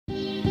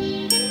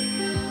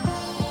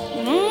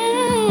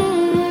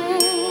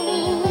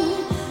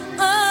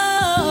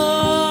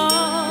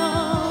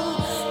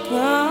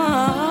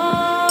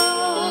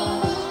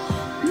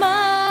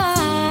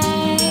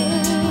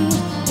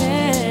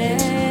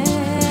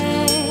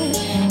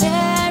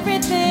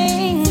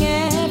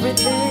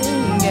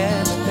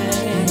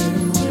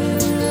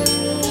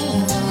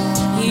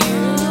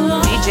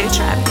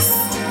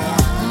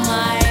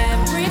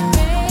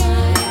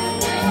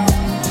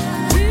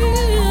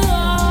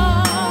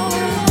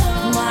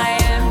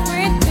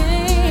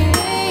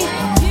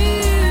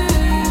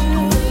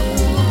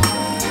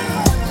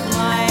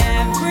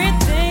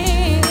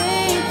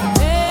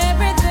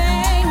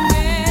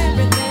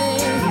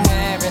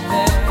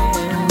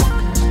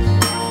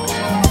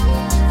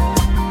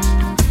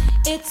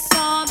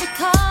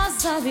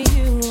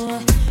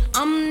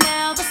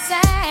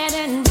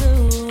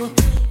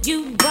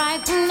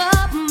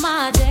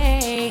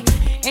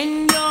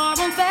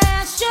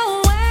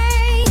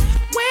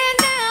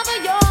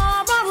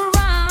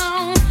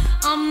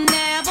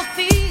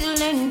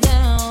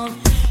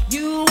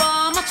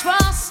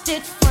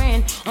trusted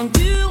friend. On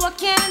you I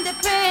can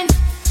depend.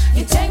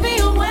 You take me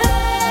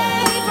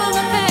away from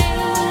the pain,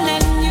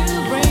 and you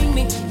bring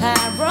me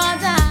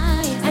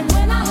paradise. And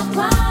when I have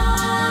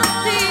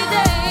cloudy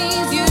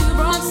days, you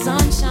brought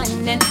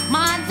sunshine in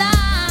my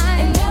life.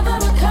 It never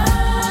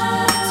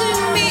occurred to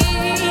me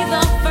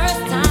the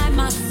first time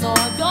I saw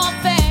your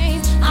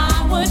face, I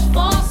would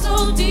fall so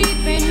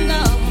deep in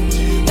love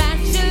that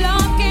your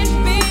love can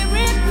be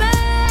replaced.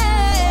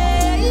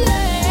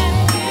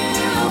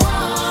 You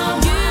are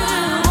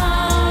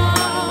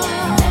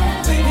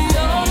everything.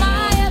 You're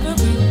my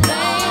everything.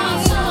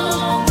 So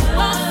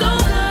good, so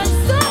good,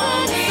 so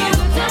good,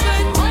 so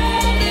good.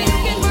 Only you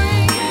can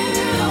bring.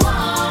 You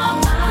are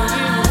my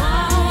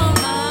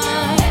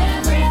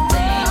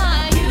everything.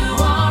 You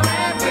are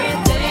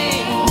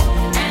everything,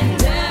 and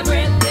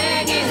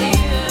everything is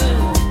you.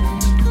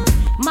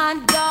 My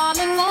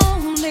darling,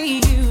 only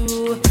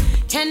you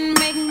can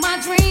make my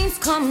dreams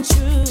come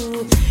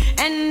true.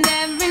 And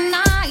every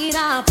night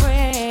I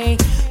pray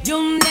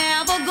you'll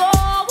never go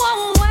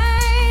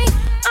away.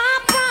 I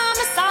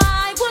promise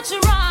I will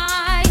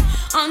try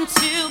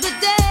until the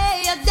day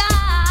I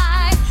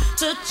die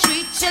to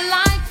treat you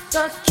like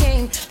the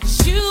king. 'Cause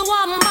you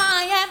are my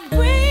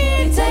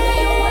everything. Take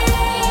me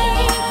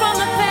away from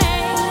the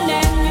pain,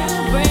 and you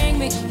bring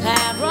me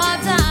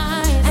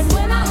paradise. And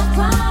when I have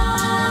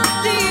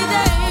cloudy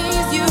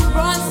days, you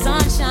brought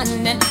sunshine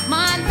in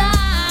my life.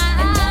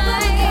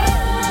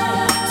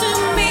 To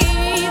me,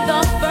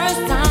 the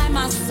first time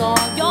I saw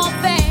your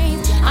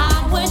face, I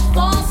would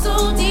fall so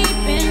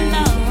deep in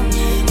love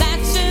that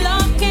your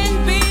love can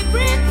be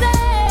replaced.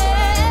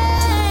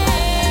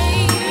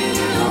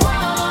 You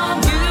are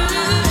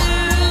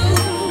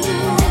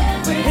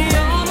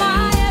you're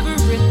my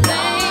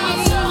everything.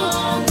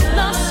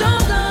 Love so good, so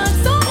good,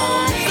 so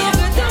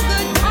good, so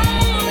good.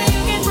 Only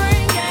you can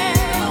bring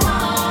it.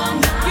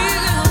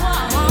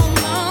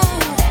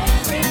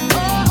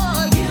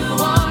 You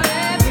are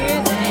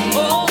everything.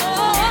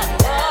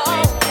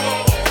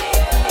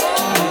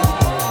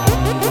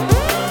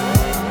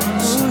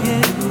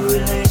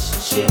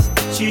 Relationship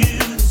with you,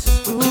 this is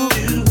what you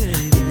do.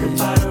 Think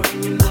about her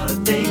and you know the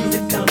things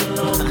that come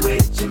along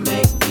with you.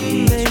 Make me,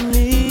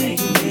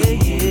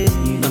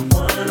 the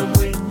one I'm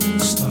with.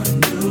 Start a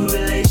new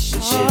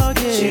relationship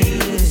with you.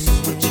 This is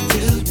what you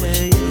do.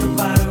 Think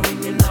about her and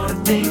you know the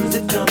things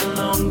that come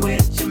along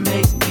with you.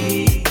 Make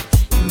me.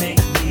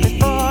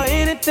 Before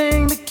anything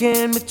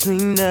began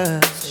between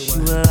us,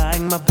 you were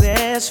like my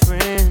best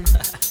friend.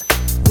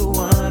 The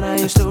one I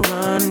used to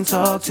run and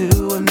talk to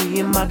when me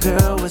and my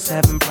girl was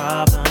having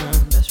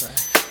problems. That's right.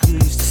 You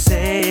used to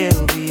say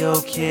it'll be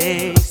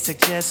okay,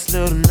 suggest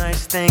little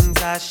nice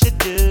things I should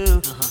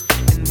do.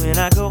 And when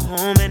I go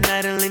home at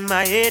night and lay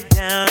my head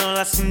down, all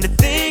I seem to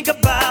think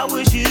about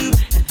was you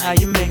and how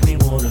you make me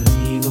wanna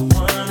be the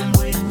one I'm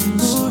with.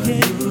 Start a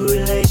new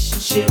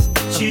relationship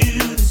with you.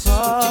 This is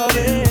what you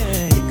do.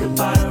 Think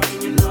about her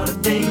and you know the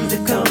things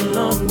that come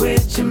along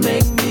with you.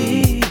 Make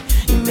me,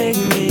 you make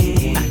me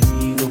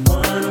the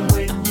one I'm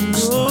with.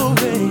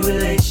 Start a new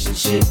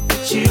relationship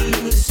with you.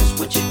 This is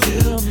what you do.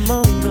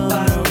 Think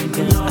about her and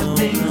you know the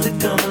things that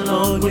come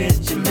along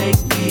with you.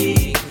 Make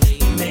me,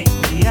 you make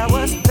me. I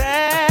was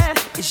bad,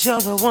 'cause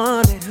you're the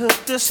one that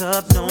hooked us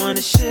up, knowing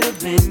it should have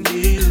been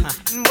you.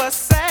 And what's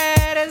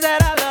sad is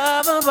that I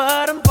love her,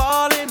 but I'm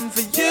falling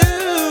for you.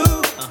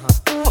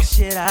 What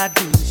should I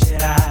do?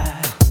 Should I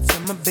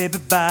tell my baby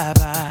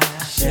bye-bye?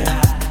 Should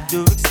I do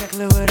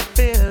exactly what I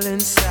feel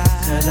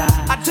inside? 'Cause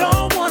I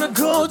don't wanna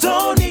go,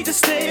 don't need to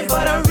stay,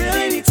 but I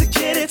really need to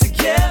get it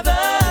together.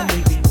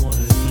 Make me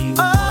wanna be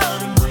the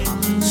one I'm with.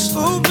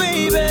 Ooh,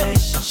 baby,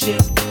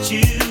 relationship with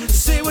you.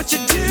 Say what you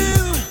do.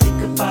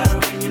 Think about her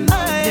and you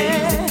know the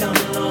things that come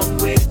along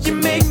with you.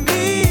 Make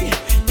me,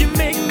 you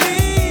make me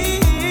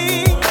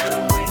the one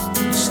I'm with.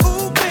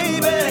 Ooh, baby,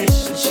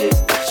 relationship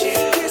with you.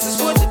 This is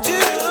what you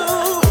do.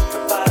 Think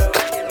about her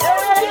and you know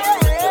the things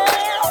that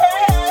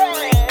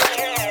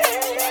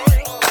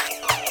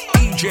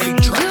DJ You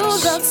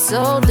Trace. look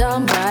so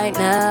dumb right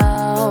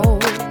now,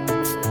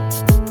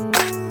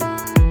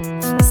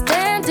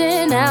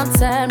 standing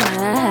outside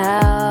my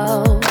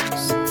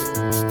house,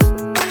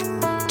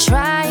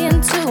 trying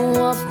to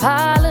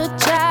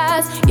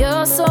apologize.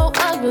 You're so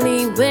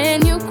ugly when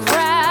you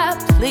cry.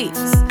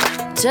 Please,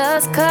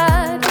 just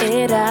cut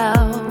it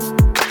out.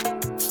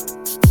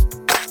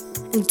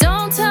 And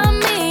don't tell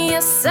me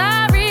you're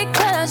sorry,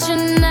 'cause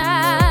you're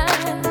not.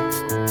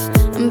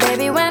 And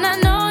baby, when I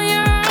know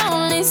you're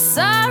only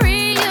sorry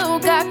you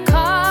got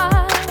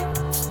caught,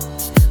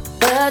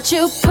 but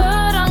you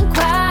put on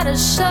quite a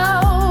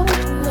show,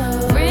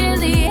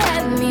 really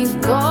had me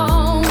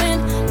going.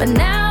 But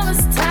now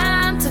it's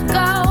time to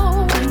go,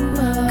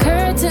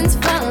 curtains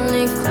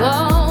finally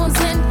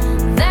closing.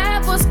 That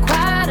was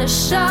quite a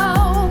show,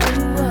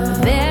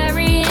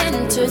 very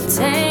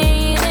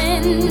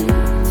entertaining,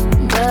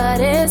 but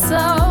it's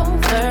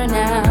over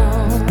now.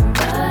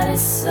 But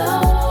it's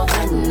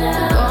over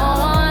now. Go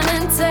on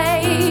and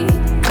take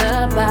a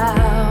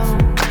bow.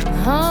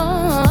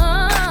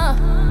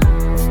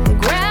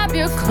 Grab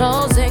your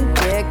clothes and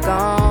get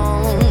gone.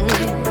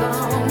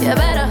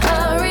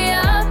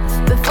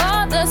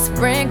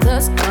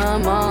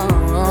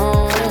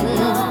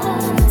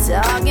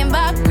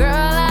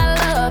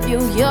 you,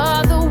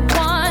 you're the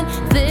one.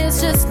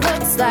 This just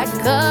looks like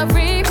a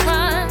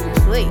rerun.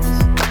 Please,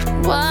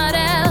 what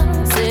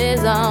else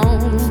is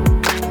on?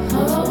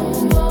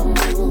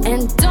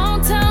 And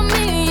don't tell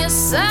me you're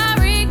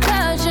sorry,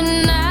 'cause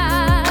you're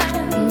not.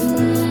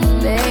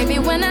 Baby,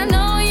 when I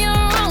know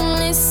you're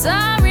only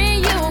sorry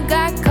you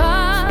got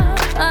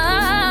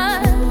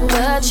caught.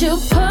 But you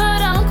put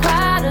on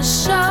quite a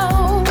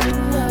show,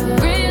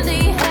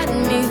 really had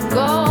me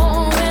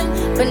going.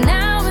 But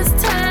now it's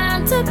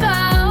time to go.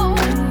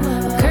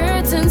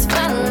 Curtains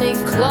finally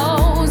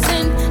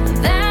closing.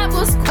 That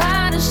was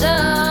quite a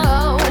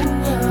show,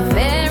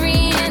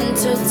 very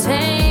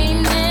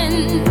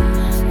entertaining.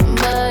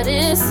 But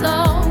it's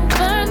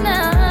over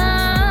now.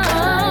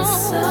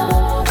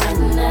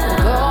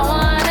 Go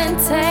on and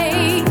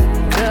take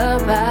a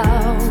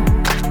bow.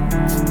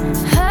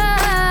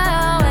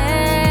 Oh,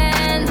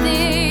 and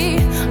the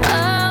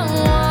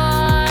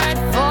award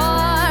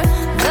for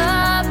the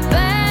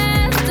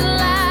best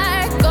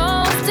life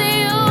goes to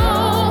you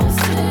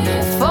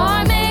for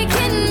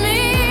making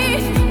me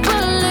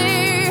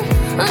believe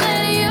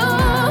that you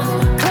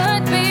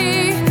could be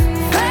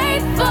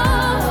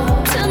faithful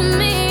to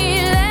me.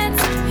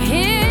 Let's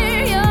hear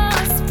your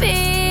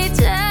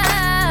speech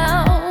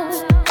out.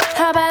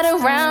 How about a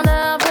round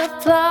of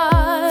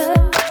applause?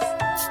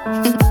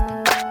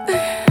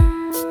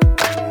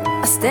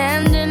 A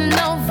standing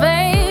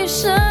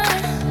ovation.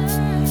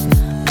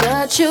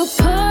 But you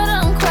put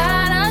on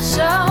quite a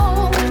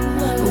show,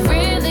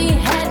 really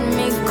had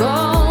me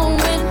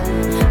going.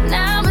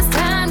 Now it's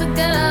time to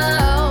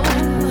go.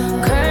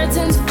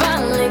 Curtains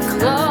finally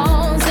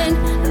closing.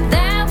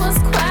 That was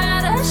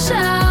quite a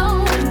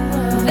show,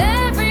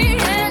 very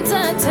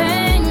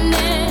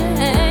entertaining.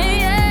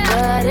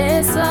 But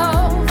it's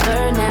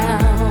over now.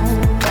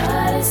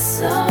 But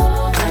it's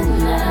over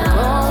now.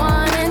 Go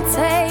on and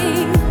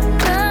take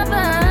the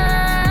bow.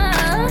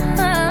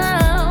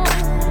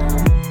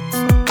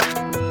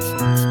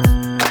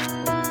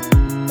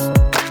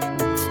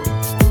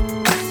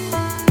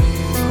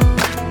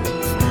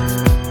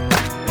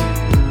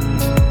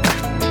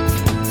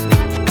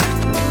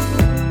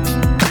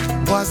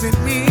 Was it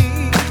me?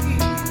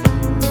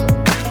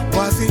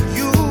 Was it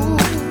you?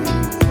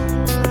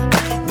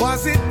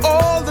 Was it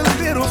all the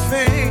little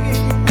things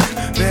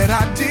that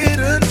I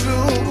didn't do?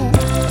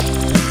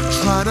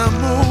 Trying to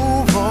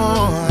move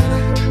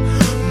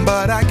on,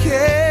 but I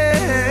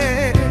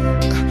can't.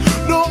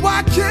 No,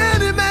 I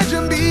can't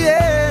imagine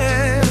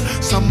being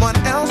someone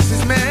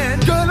else's man.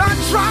 Girl, I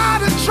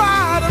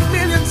tried a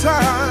million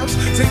times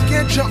to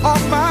get you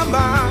off my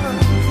mind.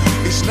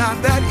 It's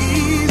not that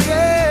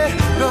easy,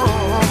 no,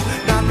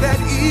 not that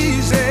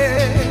easy.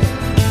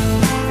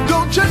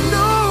 Don't you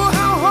know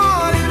how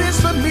hard it is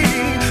for me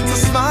to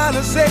smile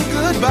and say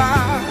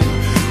goodbye?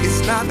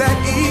 It's not that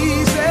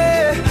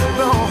easy,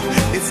 no,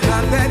 it's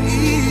not that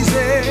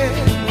easy.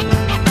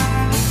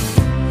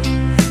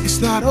 It's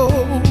not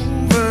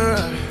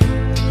over,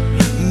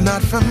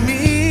 not for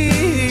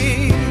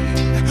me.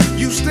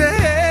 Used to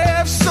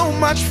have so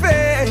much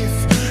faith,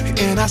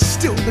 and I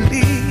still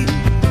believe.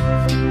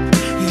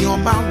 You're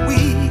my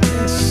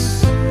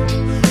weakness,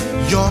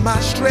 you're my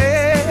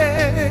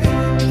strength,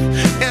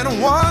 and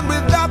one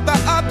without the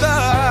other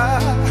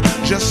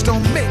just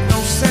don't make no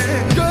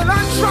sense. Girl,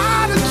 I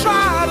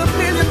tried a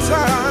million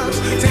times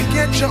to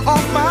get you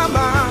off my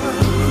mind.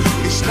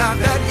 It's not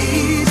that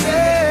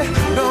easy,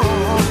 no,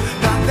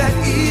 not that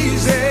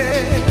easy.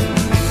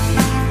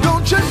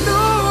 Don't you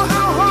know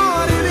how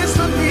hard it is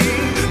for me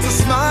to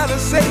smile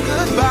and say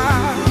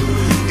goodbye?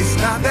 It's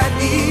not that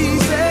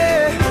easy,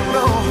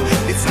 no,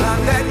 it's not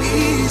that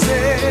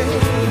easy.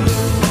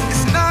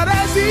 It's not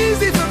as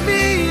easy for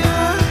me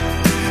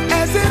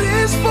as it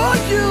is for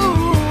you.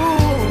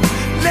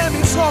 Let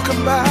me talk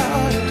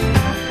about it.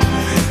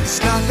 It's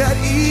not that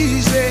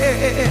easy.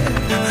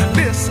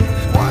 Listen,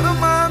 what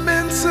am I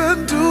meant to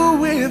do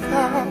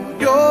without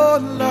your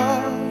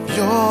love,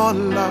 your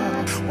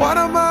love? What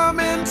am I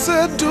meant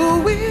to do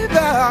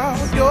without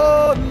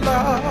your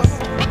love?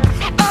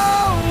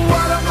 Oh,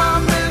 what am I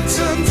meant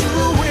to do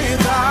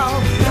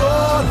without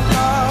your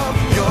love,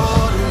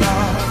 your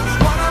love?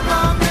 What am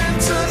I meant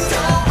to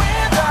do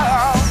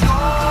without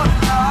your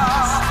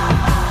love?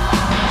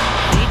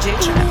 DJ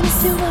Even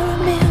if you were a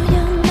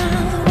million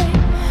miles away,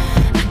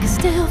 I can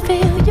still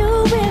feel you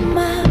in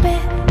my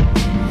bed.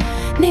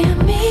 Near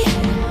me,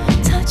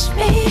 touch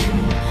me,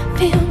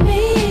 feel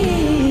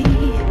me.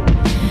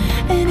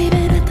 And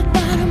even at the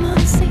bottom of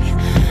the sea,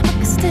 I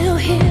can still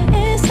hear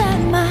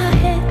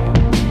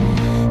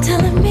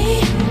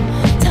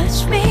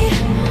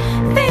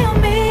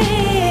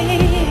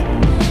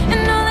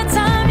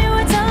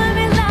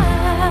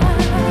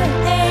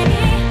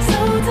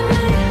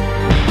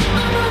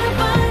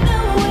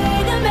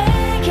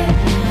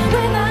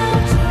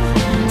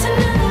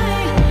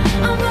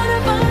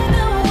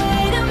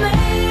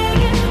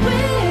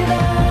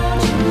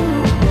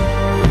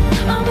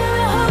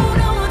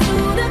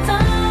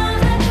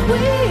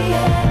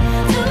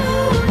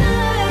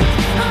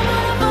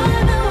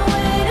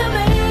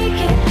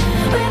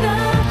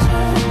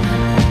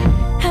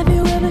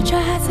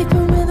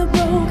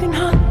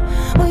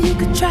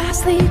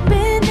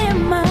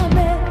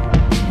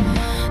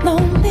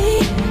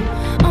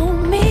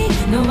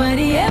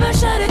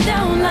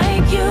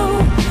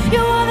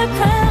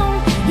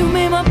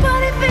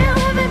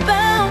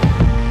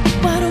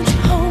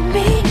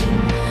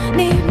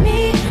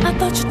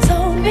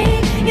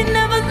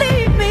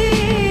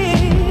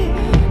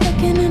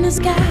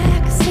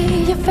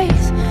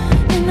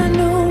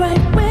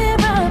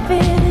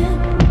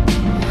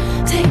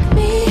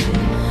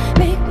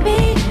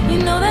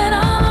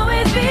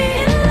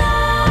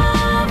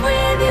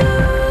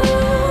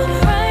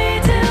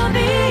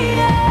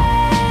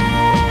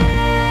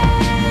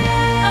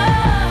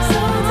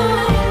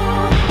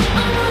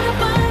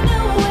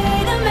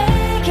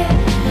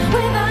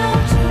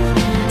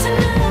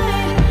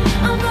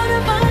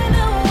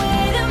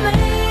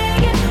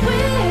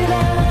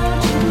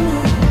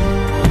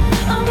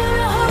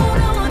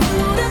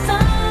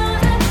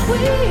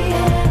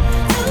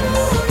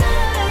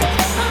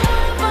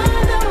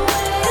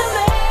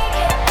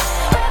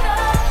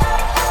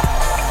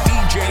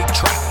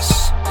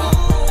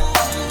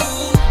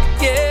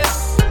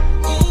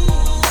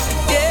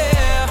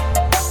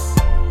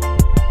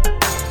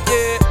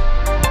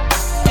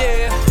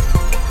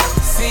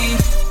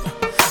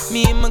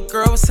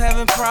girl was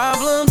having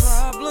problems.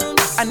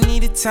 I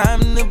needed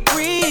time to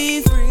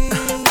breathe.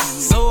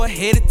 So I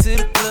headed to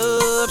the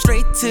club,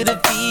 straight to the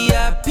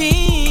VIP.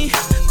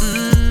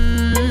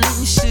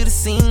 You should've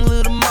seen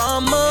little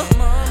mama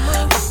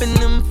up in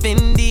them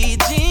Fendi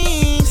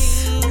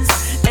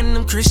jeans and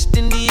them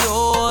Christian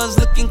Dior's,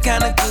 looking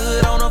kinda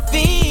good on her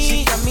feet.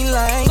 She got me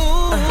like,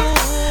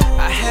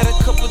 I had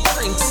a couple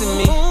drinks in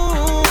me.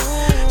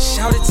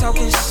 Shouted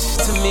talking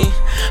to me,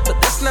 but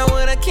that's not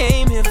what I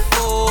came here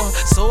for.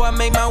 So I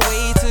made my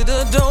way to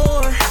the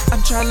door.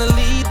 I'm tryna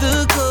leave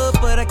the club,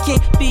 but I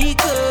can't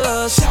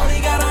because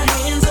Shawty got her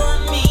hands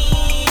on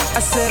me. I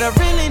said I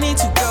really need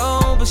to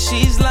go, but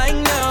she's like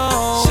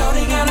no.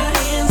 Shawty got her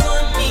hands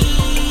on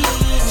me.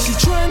 She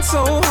trying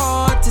so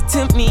hard to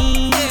tempt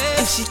me.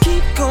 If she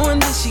keep going,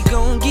 then she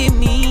gon' get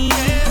me.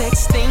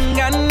 Next thing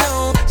I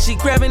know, she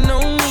grabbing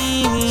on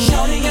me.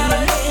 Shawty got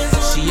her hands on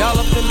me. She all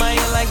up in my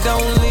ear like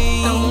don't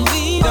leave, don't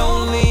leave,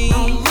 don't leave,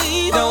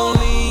 don't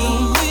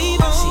leave.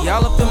 She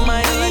all up in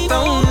my ear like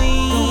don't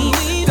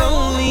leave,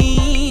 don't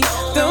leave,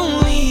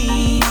 don't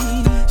leave.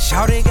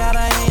 Shawty got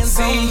her hands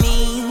on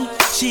me.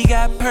 She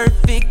got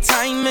perfect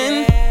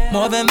timing.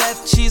 More than that,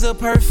 she's a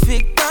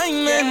perfect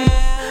diamond.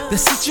 The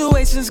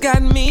situation's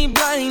got me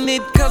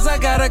blinded, cause I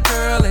got a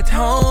girl at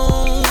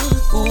home.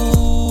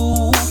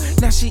 Ooh,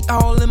 now she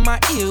all in my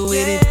ear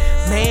with it.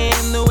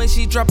 Man, the way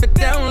she drop it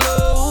down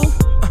low.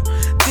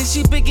 Then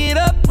she pick it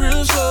up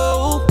real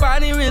slow.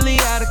 Body really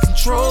out of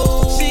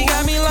control. She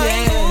got me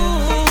like,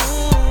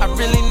 I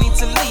really need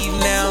to leave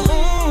now.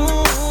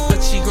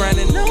 But she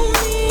grinding on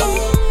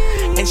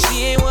me, and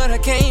she ain't what I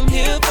came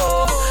here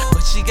for.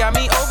 But she got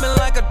me open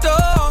like a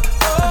door.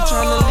 I'm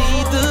tryna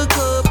leave the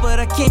club, but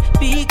I can't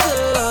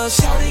because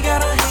Shawty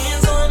got her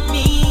hands on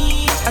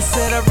me. I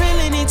said I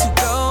really need to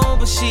go,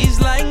 but she's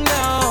like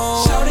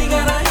no. Shawty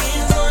got her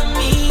hands on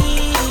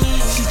me.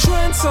 She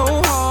trying so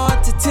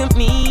hard to tempt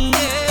me.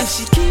 If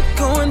she keep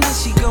going, then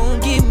she gon'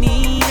 get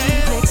me.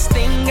 Next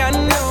thing I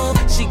know,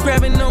 she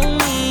grabbing on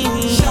me.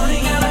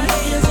 Shawty got her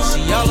hands on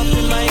me. She all up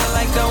in my ear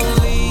like don't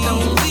leave,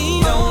 don't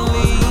leave, don't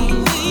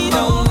leave,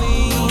 don't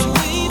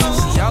leave.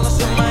 She all up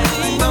in my ear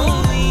like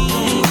don't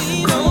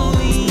leave, don't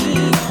leave,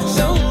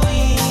 don't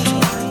leave.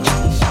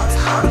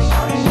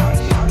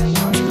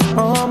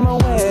 On my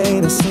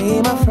way to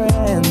see my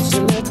friends, who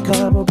lived a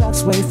couple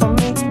blocks away from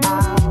me.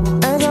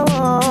 As I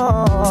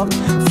walked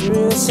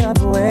through the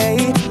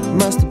subway,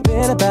 must have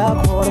been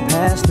about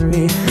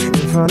 3:15.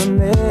 In front of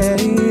me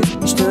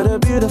stood a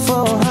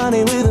beautiful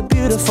honey with a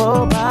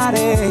beautiful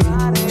body.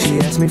 She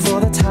asked me for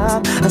the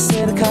time. I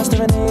said the cost of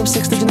her name,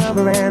 6-digit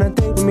number, and a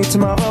date with me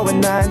tomorrow at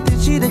 9.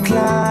 Did she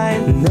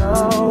decline?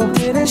 No.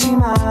 Didn't she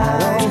mind?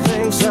 I don't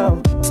think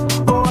so.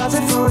 Or was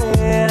it for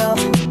real?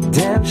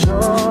 Damn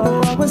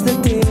sure. What was the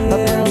deal?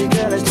 A pretty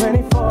girl is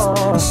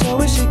 24,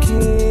 so is she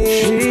cute?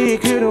 She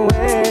couldn't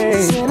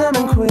wait.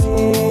 Cinnamon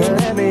queen,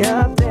 let me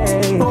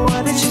update.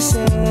 What did she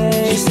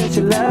say? She said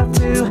she loved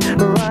to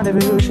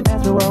rendezvous. She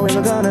asked me what we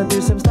were gonna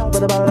do. Some stuff,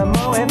 but about a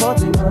Moe for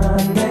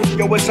Monday.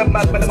 Yo, it's a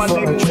mad man,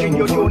 Monday morning,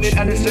 you're doing it,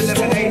 and it's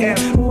 11 a.m.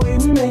 We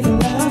been making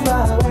love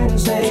by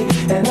Wednesday,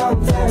 and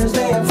on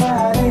Thursday and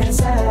Friday and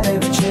Saturday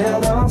we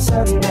chilled on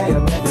Sunday. I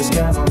met this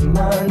guy on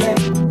Monday,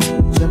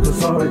 took her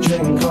for a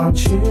drink on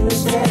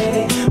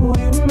Tuesday. We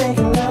been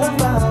making love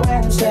by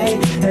Wednesday,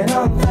 and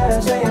on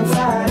Thursday and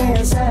Friday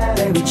and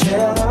Saturday we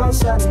chilled on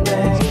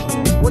Sunday.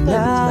 What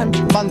time?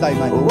 Monday,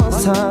 mate.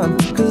 One time,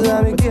 cause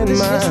I been getting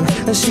mine,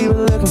 and she was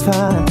looking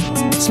fine.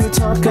 Smooth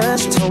talker,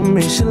 she told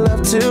me she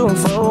loved to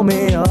unfold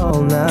me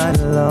all night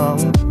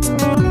long.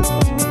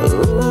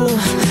 Ooh,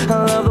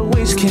 I love the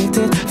way she kicked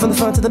it, from the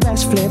front to the back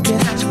she flipped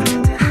it.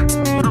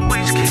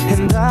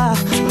 And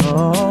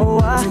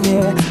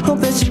yeah, hope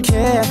that you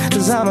care,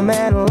 cause I'm a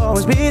man who'll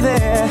always be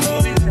there.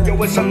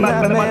 Yo, it's a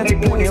mad man, Monday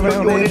morning, you're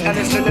doing it, and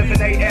it's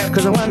 11 a.m.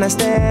 Cause the one night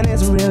stand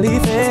isn't really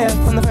fair.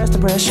 From the first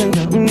impression,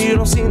 you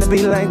don't seem to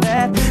be like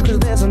that. Cause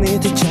there's no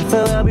need to check,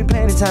 but there'll be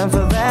plenty time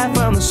for that.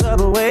 From the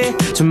subway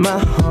to my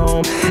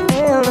home,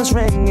 endless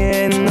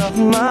ringing off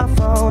my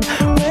phone.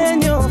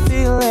 When you're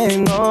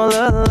feeling all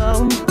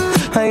alone,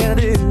 all you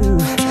gotta do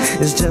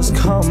is just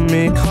call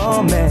me.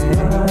 Monday,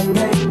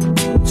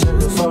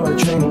 took her for a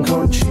drink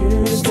on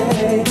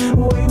Tuesday.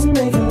 We been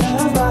making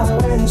love by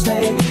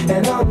Wednesday,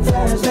 and on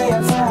Thursday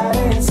and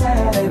Friday and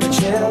Saturday we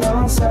chilled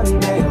on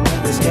Sunday.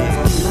 This game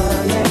on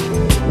Monday,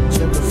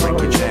 took her for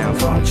a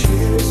drink on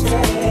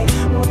Tuesday.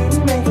 We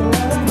been making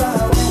love by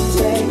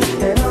Wednesday,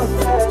 and on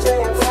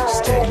Thursday and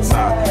Friday and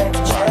Saturday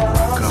we chilled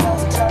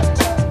on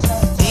Sunday.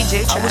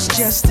 I was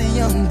just a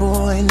young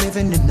boy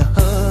living in the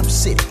hub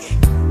city,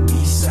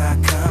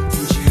 Eastside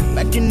Compton G.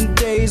 Back in the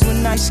days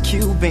when Ice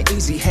Cube and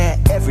Easy had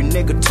every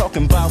nigga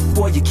talking about,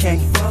 boy, you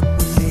can't fuck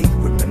with me.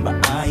 Remember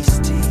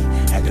Ice-T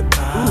had the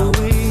power,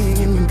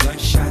 hearing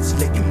gunshots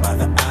licking by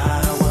the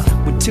hour.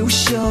 We're too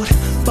short,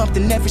 bumped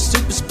in every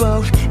super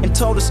boat, and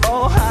told us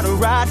all how to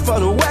ride for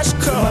the West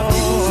Coast. My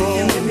people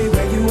singing, baby,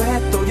 where you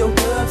at? Throw your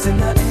gloves in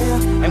the air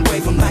and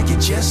wave them like you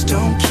just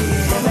don't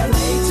care. From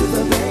LA to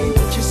the Bay,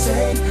 what you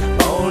say?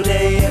 All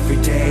day, every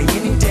day,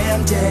 any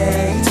damn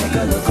day. Take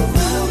a look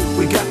around,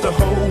 we got the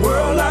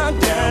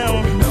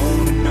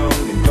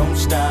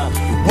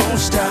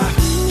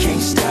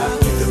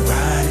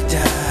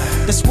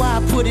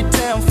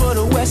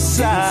west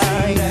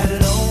side.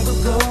 That long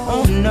ago.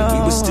 Oh no. We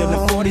was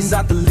stealing 40s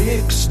out the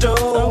liquor store.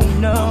 Oh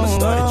no. Mama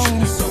started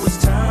tripping, so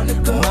it's time to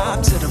go.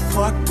 Mob to the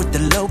park with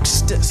the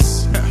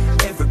locusts.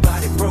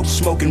 Everybody broke,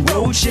 smoking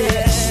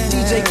roaches.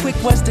 DJ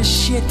Quick was the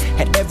shit.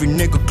 Had every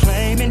nigga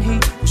claiming he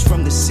was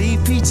from the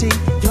CPT.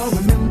 Y'all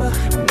remember?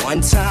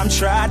 One time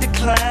tried to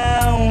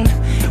clown.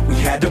 We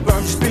had to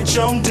burn this bitch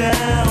on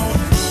down.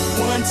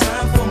 One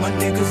time for my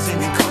niggas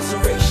in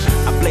incarceration.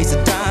 I blaze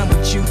a dime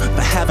with you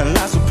for having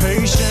lots of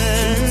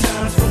patience. 2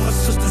 times for my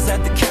sisters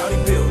at the county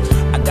build.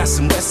 I got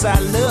some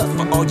Westside love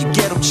for all you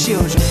ghetto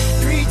children.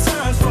 3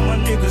 times for my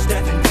niggas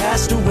that done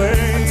passed away.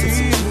 I took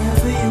some time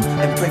for you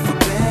and pray for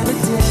better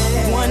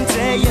days. One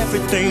day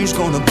everything's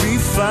gonna be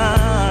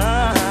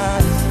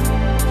fine.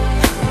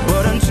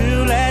 But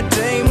until that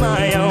day,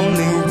 my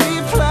only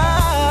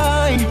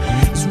reply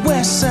is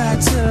Westside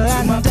till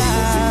I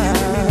die.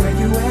 Where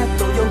you at?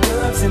 Throw your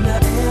gloves in the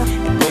air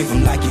and wave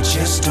them like you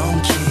just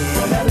don't care.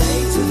 From LA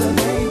to the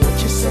Bay,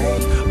 what you say?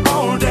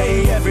 All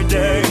day, every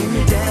day,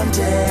 any damn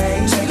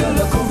day. Take a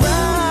look around.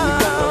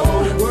 We got the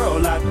whole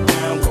world locked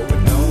down,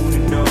 going on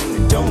and on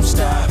and don't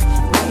stop,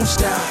 won't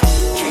stop,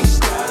 can't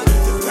stop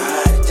the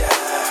ride or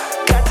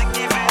die. Got to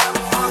give it up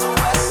for the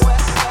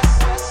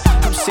West.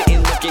 I'm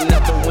sitting looking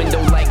out the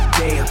window like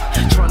damn,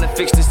 trying to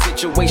fix the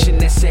situation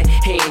that's at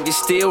hand. You're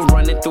still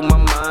running through my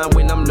mind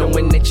when I'm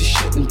knowing that you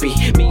shouldn't be.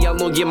 Me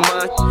all on your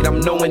mind, and I'm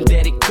knowing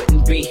that it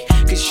couldn't be.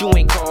 Cause you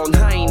ain't called,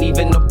 I ain't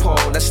even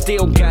appalled. I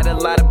still got a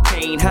lot of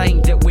pain, I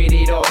ain't dealt with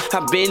it all.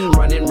 I've been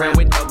running around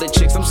with other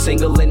chicks, I'm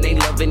single and they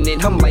loving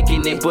it. I'm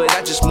liking it, but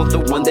I just want the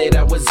one that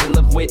I was in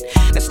love with.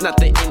 That's not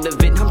the end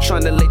of it, I'm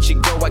trying to let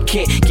you go. I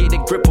can't get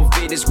a grip of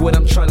it, is what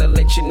I'm trying to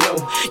let you know.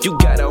 You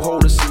got a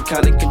hold of some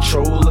kind of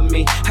control of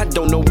me. I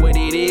don't know what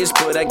it is,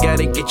 but I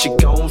gotta get you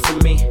going for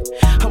me.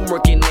 I'm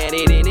working at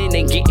it and it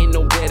ain't getting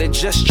no better.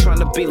 Just trying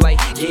to be like,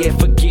 yeah,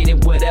 forget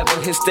it, whatever.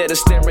 Instead of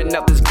staring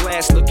out this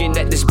glass, looking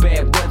at this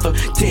bad weather.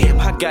 Damn,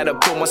 I gotta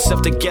pull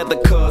myself together,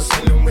 cause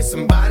when I'm with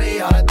somebody,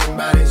 all I think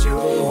about is you.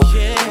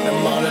 When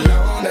I'm all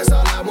alone, that's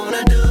all I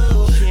wanna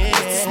do.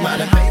 It's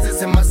smiling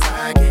faces in my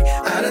psyche.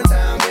 Out of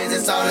time,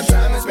 visits all the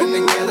time. It's been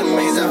together,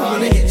 amazing,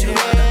 hard to get you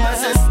out of my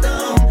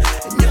system.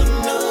 And you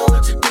don't know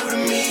what you do to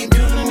me,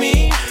 do to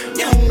me.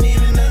 You don't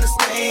even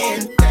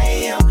understand,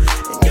 damn.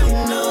 And you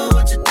don't know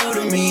what you do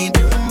to me,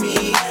 do to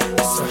me.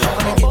 It's so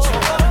hard to get you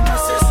out of my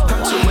system.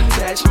 I'm too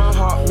attached, my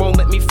heart won't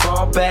let me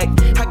fall back.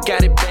 I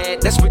got it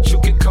bad, that's what you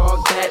could call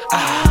that.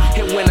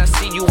 And when I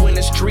see you in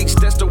the streets,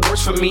 that's the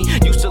worst for me.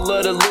 Used to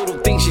love the little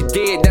things you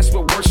did, that's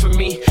what works for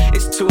me.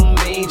 It's too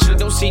major,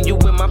 don't see you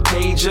in my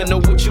page. I know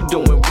what you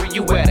doing, where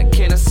you at,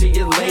 can I see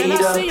you later?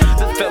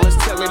 The fellas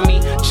telling me,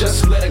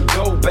 just let it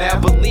go,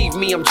 bad. Believe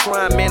me, I'm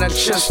trying, man, I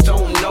just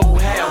don't know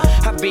how.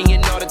 I be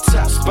in all the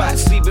top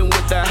spots, sleeping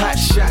with the hot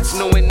shots.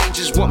 Knowing they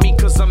just want me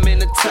cause I'm in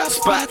the top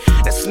spot.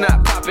 That's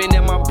not popping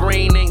and my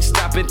brain ain't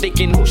stopping.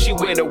 Thinking who she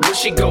with or where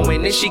she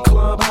going, is she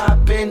club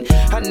hopping?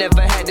 I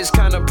never had this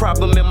kind of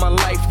problem in my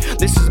life.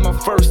 This is my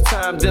first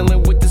time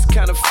dealing with this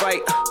kind of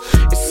fight.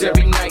 It's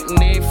every night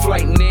and every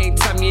flight and every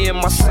time you're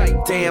in my sight.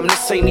 Damn,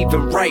 this ain't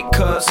even right,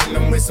 cuz when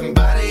I'm with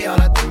somebody, all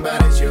I think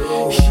about is you.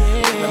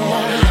 When I'm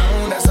all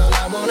alone, that's all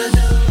I wanna do.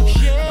 It's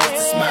the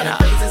smiling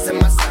faces in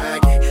my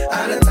psyche.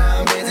 Out of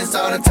time, visits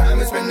all the time.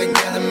 It's been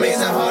together,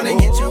 amazing, hard to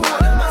get you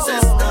out of my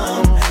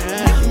system.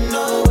 You don't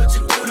know what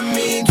you do to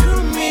me, do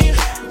to me.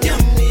 You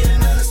don't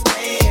even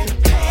understand,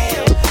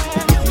 damn.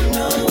 You don't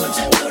know what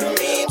you do to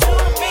me, do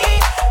to me.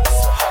 It's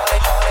so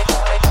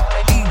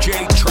hard. DJ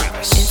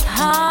Travis. It's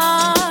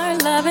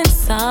hard loving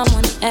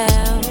someone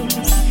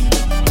else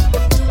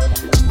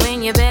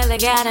when you barely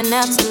got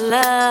enough to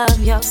love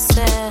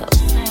yourself.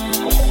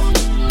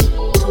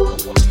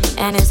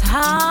 And it's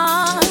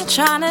hard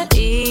trying to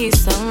ease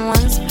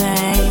someone's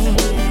pain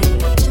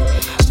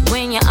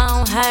when your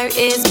own hurt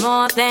is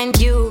more than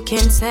you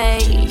can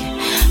take.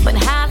 But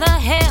how the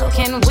hell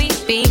can we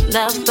be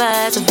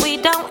lovers if we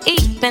don't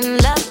even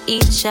love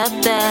each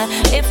other?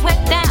 If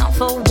we're down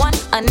for one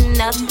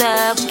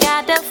another, we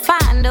gotta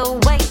find a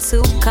way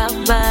to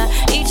cover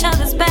each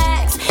other's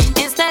backs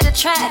instead of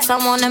tracks. I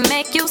wanna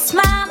make you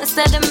smile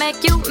instead of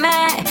make you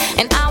mad,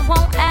 and I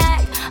won't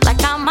act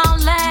like I'm all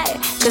that.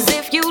 Cause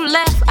if you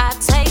left, I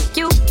take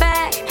you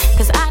back.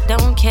 Cause I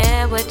don't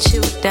care what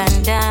you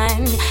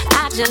done.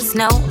 I just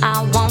know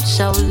I won't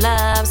show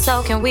love.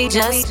 So can we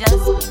just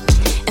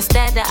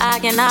instead of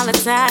arguing all the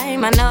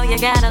time? I know you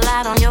got a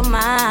lot on your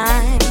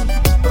mind,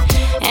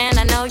 and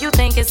I know you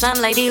think it's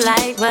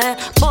unladylike, but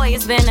boy,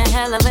 it's been a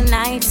hell of a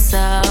night.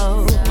 So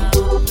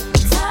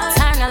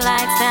turn the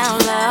lights down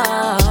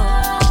low.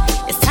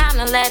 It's time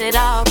to let it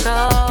all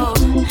go.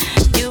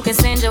 You can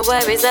send your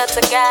worries up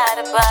to God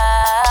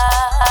above.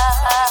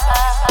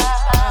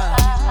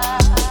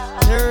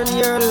 Turn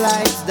your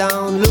lights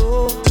down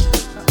low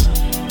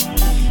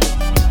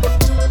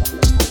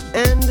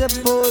and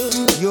pull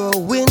your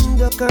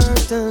window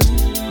curtain.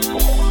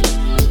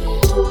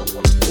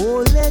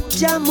 Oh, let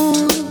your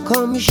moon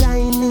come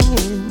shining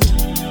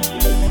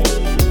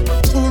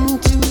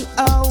into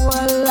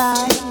our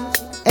life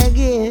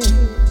again.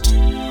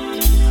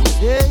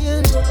 Yeah,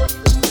 yeah.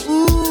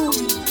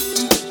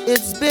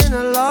 It's been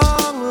a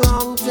long,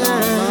 long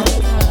time.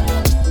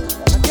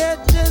 I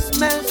get this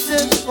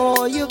message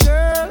for you,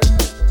 girl.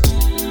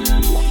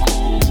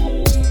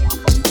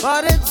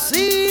 But it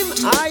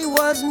seemed I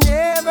was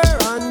never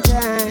on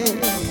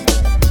time.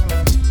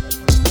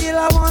 Still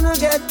I wanna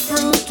get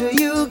through to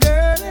you,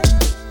 girl.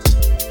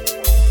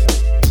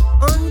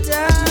 On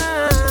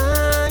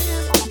time,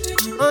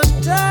 on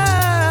time.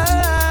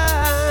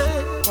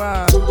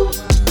 Wow.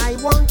 I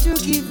want to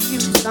give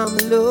you some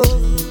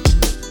love.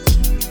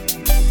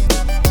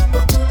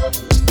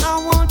 I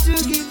want to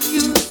give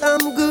you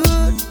some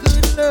good,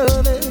 good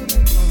loving.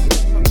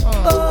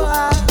 Oh,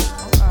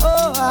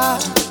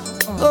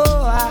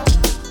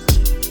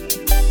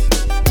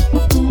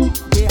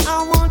 yeah, I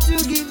want to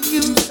give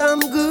you some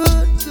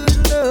good, good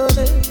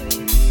loving.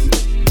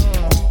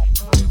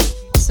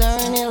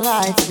 Turn your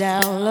lights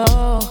down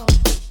low.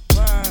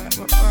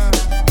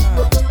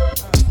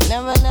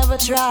 Never, never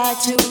try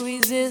to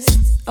resist.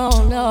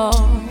 Oh no.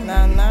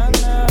 Nah, nah,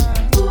 nah.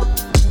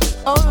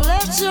 Oh,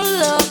 let your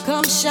love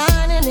come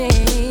shining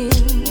in.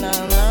 Nah,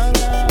 nah,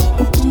 nah.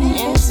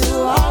 Into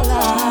our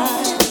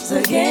lives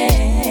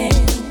again.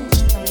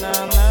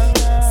 Nah, nah,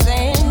 nah.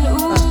 Saying,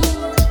 ooh,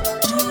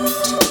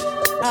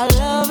 I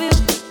love you.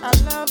 I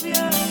love you. I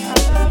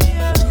love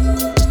you.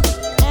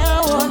 And I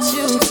want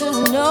you to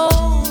know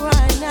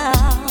right now.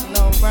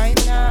 Know right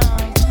now.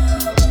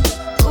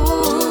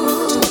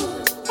 Ooh,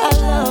 I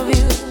love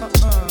you.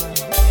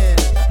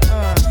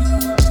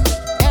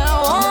 And I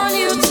want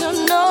you to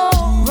know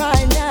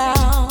right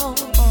now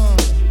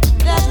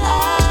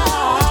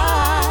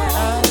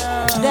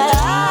that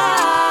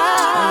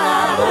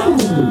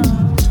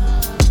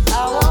I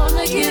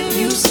wanna give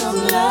you some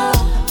love.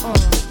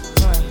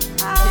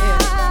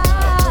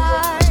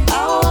 I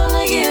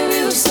wanna give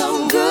you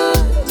some good,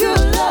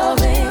 good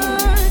loving.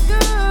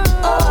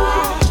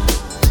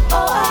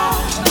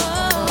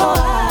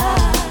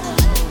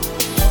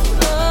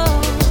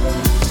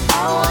 I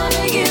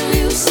wanna give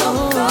you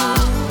some good,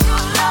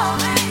 good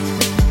loving.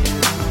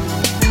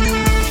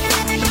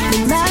 No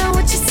matter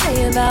what you say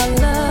about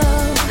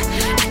love,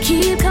 I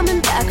keep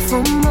coming back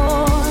for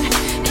more.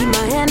 Keep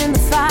my hand in the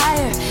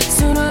fire.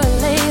 Sooner or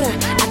later,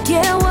 I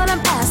get what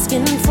I'm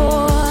asking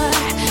for.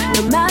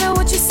 No matter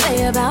what you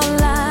say about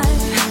life,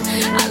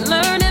 I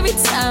learn every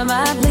time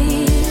I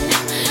bleed.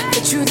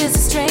 The truth is a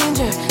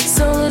stranger,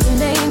 soul is in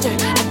danger.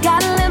 I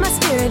gotta let my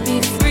spirit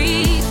be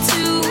free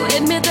to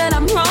admit that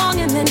I'm wrong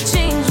and then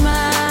change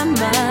my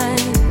mind.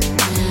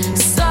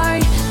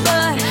 Sorry,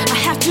 but I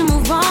have to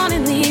move on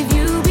and leave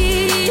you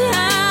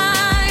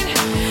behind.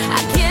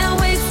 I can't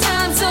waste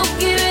time, so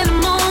give it a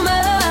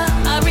moment.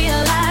 I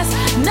realize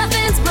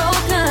nothing's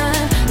broken.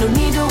 No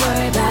need to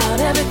worry about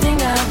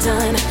everything I've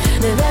done.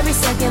 Live every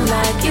second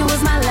like it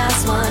was my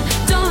last one.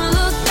 Don't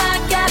look back,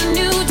 got a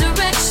new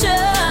direction.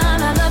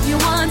 I love you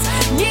once,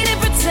 needed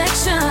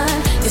protection.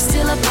 You're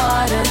still a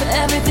part of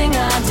everything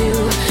I do.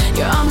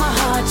 You're on my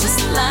heart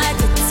just like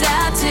a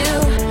tattoo.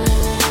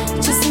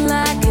 Just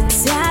like a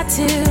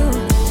tattoo.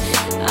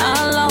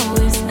 I'll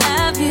always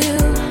have you.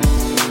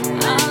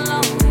 I'll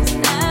always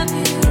have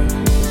you.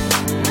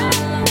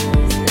 I'll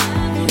always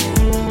have you.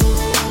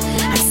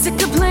 I'm sick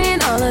of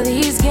playing all of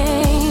these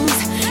games.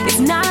 It's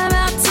not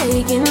about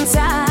taking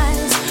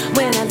sides.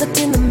 When I looked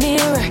in the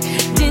mirror,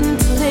 didn't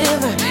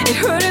deliver. It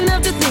hurt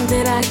enough to think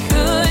that I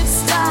could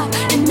stop,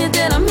 admit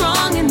that I'm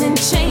wrong and then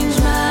change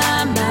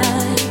my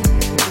mind.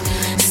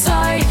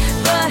 Sorry,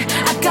 but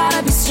I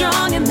gotta be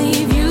strong and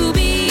leave you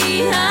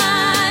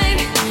behind.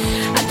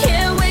 I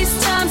can't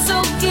waste time,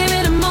 so give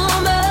it a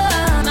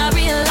moment. I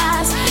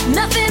realize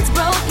nothing's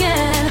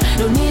broken.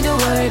 No need to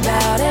worry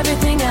about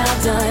everything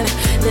I've done.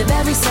 Live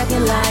every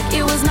second like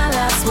it was my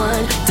last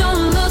one.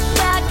 Don't look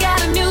back,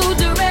 got a new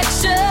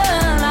direction.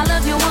 I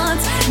love you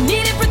once,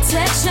 needed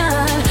protection.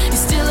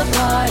 You're still a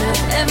part of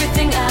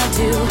everything I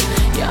do.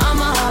 You're on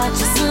my heart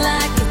just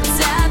like a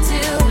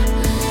tattoo.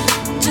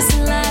 Just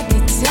like a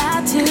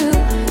tattoo.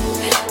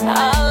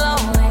 I'll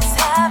always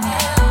have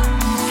you.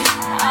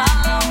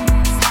 I'll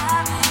always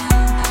have you.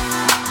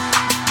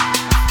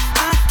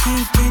 I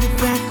can't get it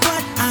back,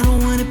 but I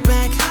don't want it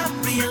back. I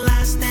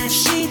realize that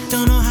she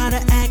don't know how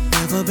to act.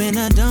 Never been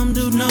a dumb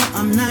dude, no,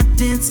 I'm not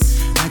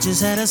dense. I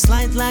just had a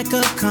slight lack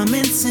of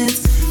common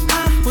sense.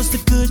 I was the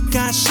good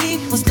guy, she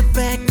was the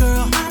bad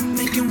girl. I'm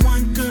thinking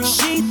one girl,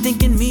 she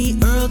thinking me,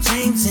 Earl,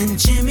 James, and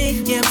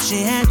Jimmy. Yep,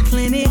 she had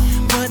plenty,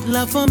 but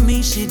love for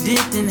me she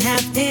didn't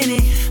have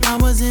any. I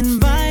was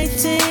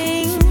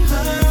inviting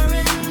her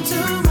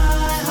into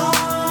my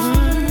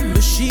home,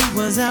 but she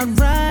was out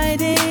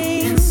riding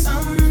in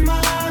some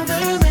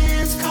other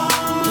man's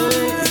car.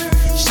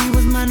 She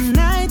was my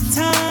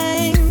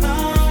nighttime.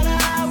 Thought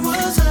I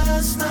was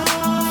a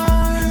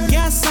star.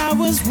 Guess I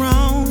was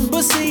wrong,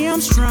 but see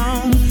I'm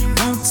strong.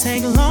 Won't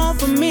take long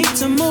for me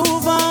to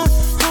move on.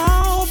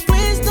 Oh,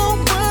 please don't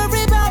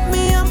worry about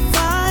me, I'm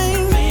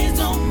fine. Please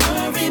don't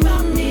worry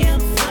about me, I'm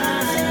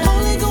fine.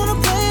 Only gonna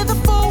play the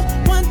fool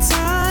one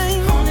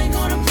time. Only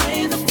gonna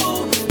play the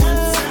fool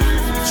one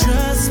time.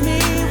 Trust me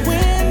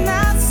when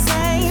I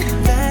say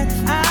that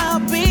I'll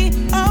be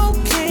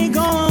okay.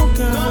 Go on,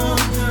 girl.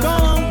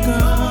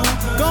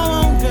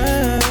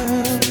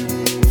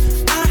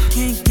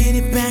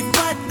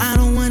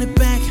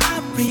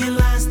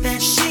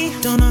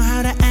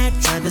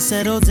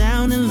 settle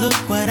down and look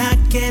what I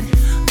get.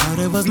 Thought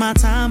it was my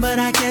time, but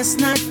I guess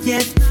not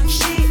yet.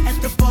 She at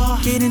the bar,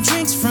 getting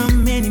drinks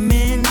from many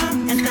men.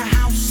 I'm in the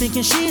house,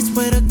 thinking she's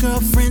with her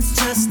girlfriends,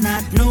 just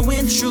not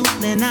knowing,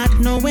 truly not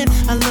knowing.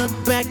 I look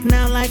back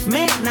now like,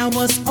 man, I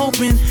was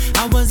open.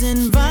 I was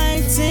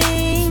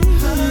inviting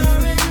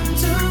her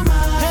into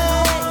my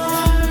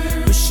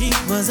heart, but she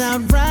was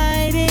out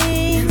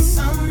riding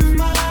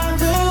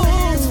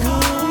somebody's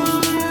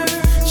car.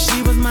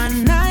 She was my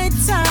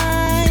nighttime.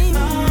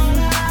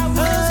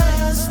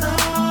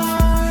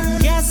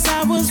 Guess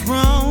I was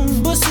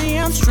wrong, but see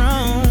I'm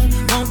strong.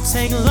 Won't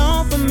take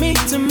long for me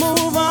to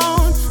move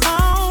on.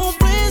 Oh,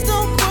 please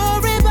don't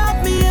worry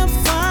about me, I'm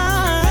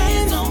fine.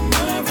 Please don't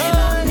worry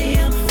about me,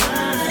 I'm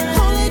fine.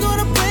 Only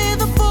gonna play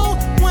the fool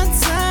one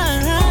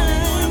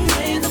time.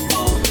 Play the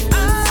fool one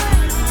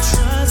time.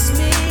 Trust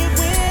me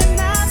when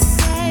I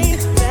say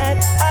that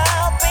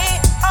I'll be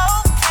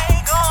okay.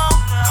 Go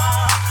on,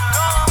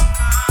 go on,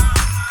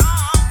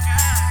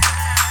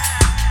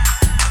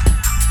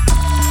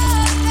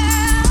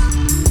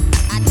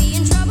 I'd be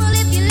in trouble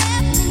if you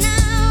left me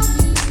now,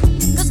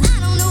 'cause I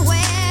don't know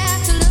where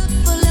to look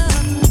for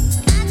love.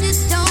 I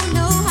just don't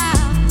know how.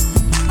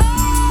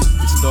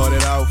 It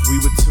started off, we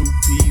were two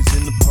peas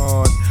in the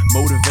pod,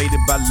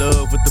 motivated by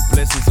love with the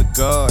blessings of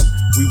God.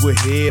 We were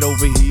head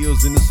over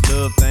heels in this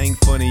love thing.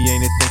 Funny,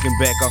 ain't it? Thinking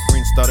back, our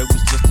friends thought it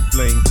was just a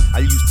fling. I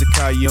used to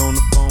call you on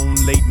the phone,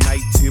 late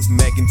night tip,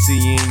 mac and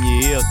tea in your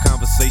ear,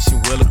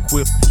 conversation well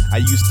equipped. I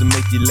used to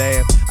make you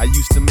laugh, I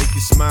used to make you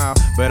smile,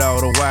 but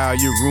all the while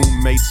your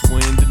roommates were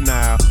in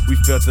denial. We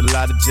felt a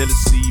lot of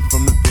jealousy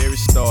from the very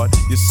start.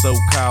 Your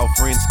so-called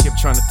friends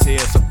kept trying to tear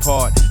us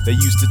apart. They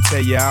used to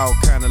tell you all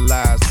kind of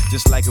lies,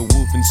 just like a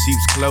wolf in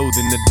sheep's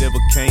clothing. The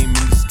devil came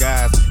in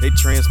disguise. They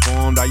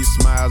transformed all your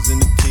smiles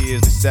into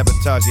tears. They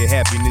sabotaged your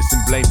happiness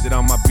and blamed it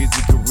on my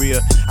busy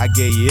career. I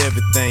gave you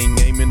everything,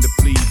 aiming to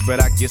please, but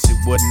I guess it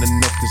wasn't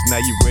enough, 'cause now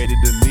you're ready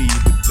to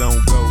leave. But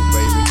don't go,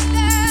 baby.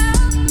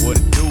 What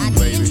it do, I'd be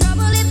baby? in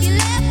trouble if you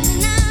left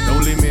me now.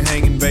 Don't leave me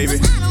hanging, baby.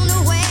 'Cause I don't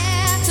know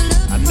where to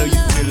look I know for you're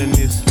love. feeling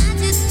this. I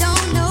just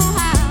don't know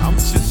how. I'm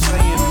just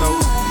saying, no.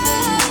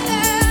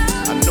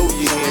 I know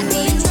you're I'd hearing be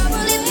me. in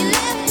trouble if you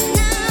left me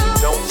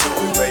now. Don't do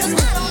it, baby.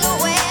 'Cause I don't know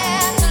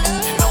where to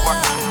look You know I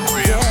keep it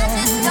real. I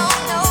just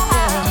don't know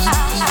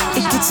how.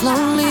 It gets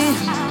lonely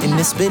in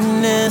this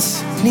business.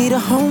 Need a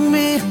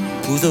homie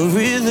who's the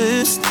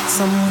realest.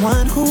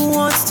 Someone who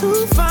wants to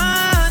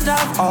find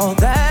out all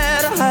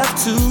that I have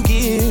to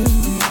give.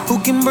 Who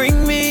can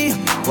bring me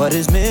what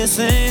is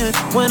missing?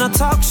 When I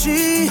talk,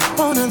 she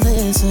wanna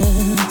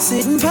listen.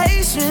 Sitting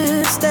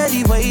patient,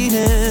 steady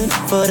waiting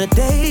for the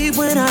day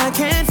when I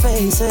can't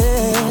face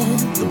it.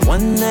 The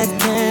one that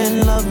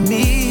can love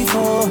me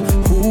for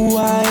who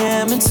I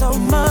am and so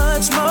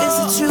much more. Is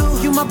it you?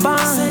 You my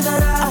bond. Say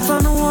that I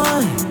found the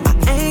one.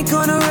 I ain't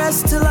gonna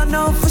rest till I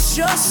know for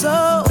sure.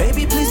 So,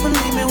 baby, please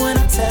believe me when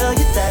I tell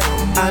you that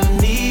I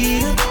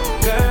need a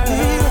girl.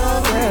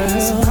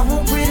 So come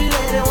on, pretty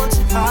lady, won't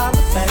you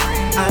holler back?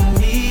 I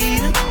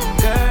need a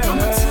girl.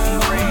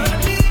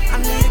 I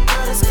need a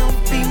girl that's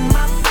gonna be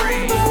my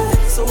free bird.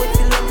 So if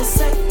you love me,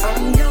 say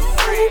I'm your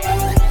free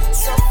bird.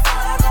 So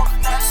far, I go,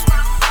 that's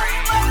my free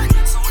bird.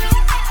 So if you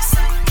love me,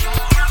 say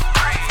I'm your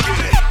free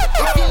bird.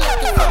 If you're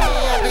looking for me,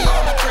 I'll be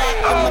on the track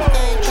with my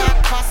thing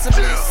cocked,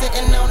 possibly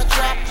sitting on a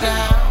trap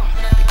now.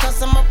 Because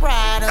I'm a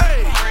rider.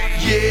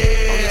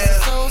 Yeah. It's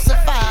a soul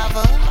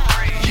survivor.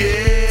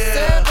 Yeah. So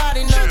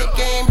everybody know the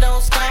game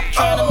don't stop.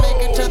 Trying to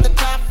make it to the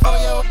top for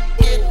your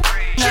get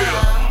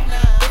now.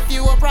 If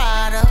you a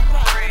rider,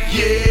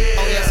 Yeah.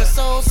 oh yes, a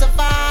soul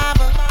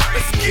survivor.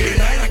 Let's get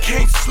it. I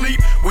can't sleep.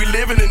 We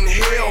living in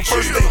hell.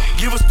 First they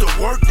give us the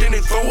work, then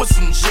they throw us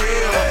in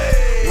jail.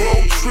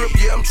 Road trip,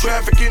 yeah, I'm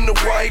trafficking the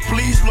white.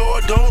 Please,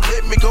 Lord, don't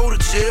let me go to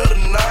jail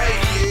tonight.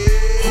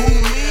 Who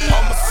me?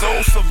 I'm a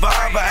soul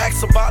survivor.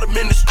 Ask about him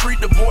in the street.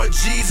 The boy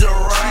G's a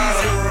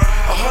rider.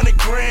 100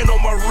 grand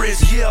on my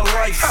wrist. Yeah,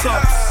 life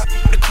sucks.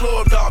 The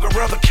club dog, I'd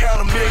rather count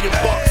 $1 million.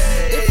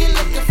 If you're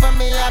looking for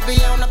me, I'll be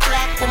on the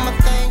block with my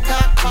thing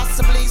cocked,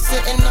 possibly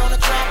sitting on a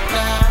trap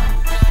now.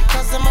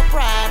 Because I'm a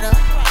rider.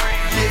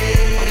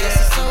 Oh yes,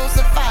 a soul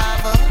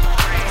survivor.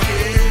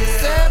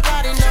 So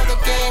everybody know the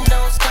game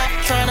don't stop.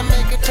 Trying to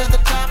make it to the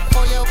top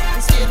for your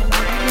skip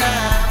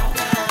now.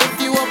 If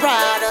you a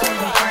rider, oh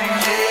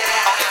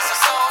yes, a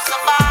soul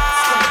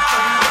survivor.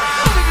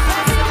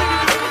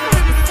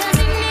 Does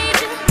he need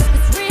you?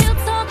 It's real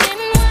talking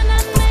when I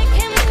make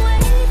him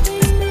wait for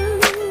you.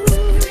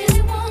 He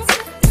really wants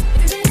you,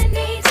 he really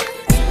needs you,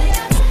 really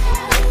got to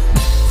have you.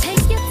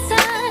 Take your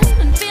time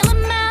and feel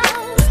him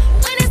out.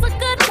 When he's a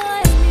good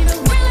boy, need a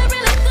really,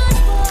 really good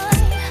boy.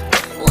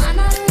 Why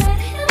not let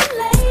him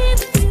lay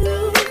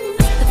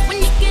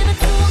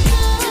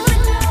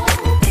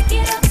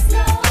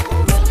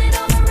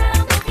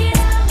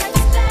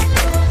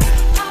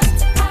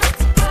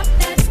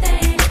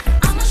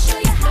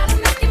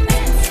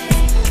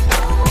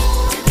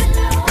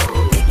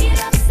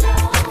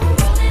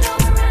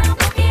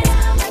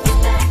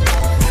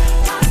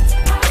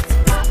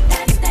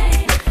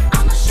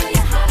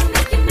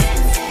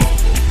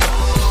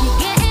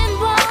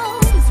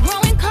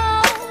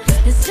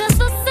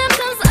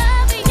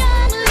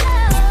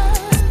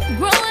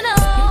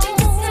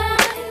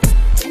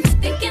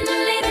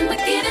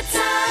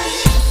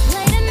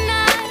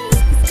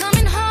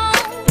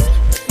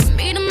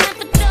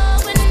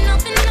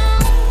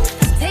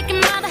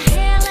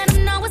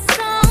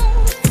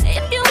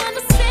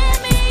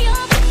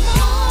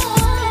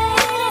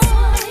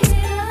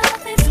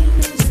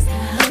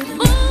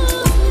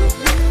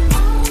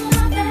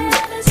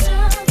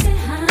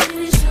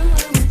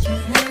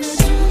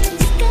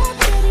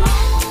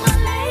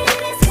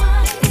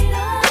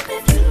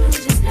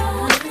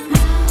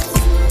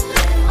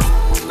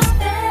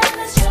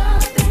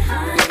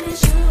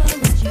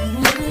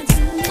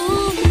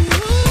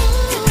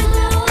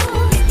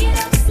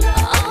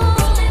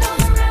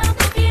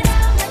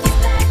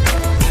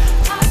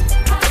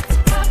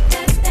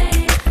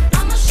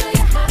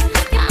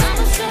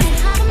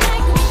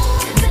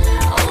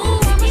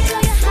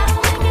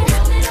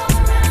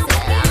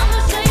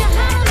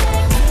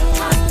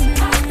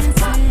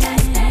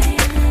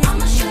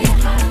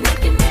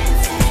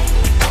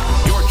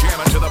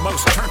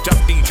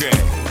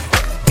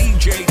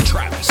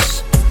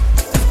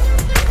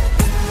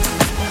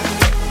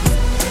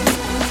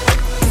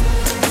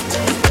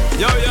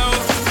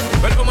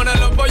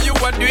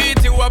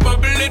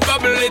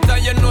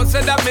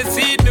said that me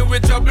see it, me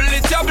with trouble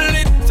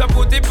it. So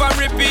put it on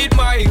repeat,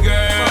 my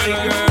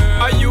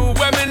girl. Are you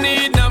where me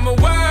need number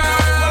one?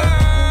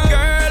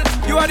 Girl,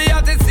 you are the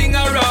hottest thing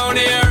around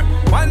here.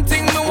 One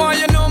thing me want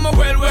you know me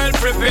well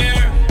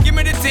prepare. Give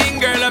me the thing,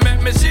 girl, I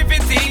make me shift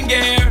it in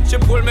gear. She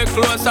pull me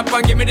close up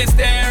and give me the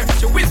stare.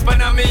 She whisper in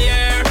my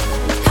ear.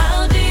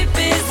 How deep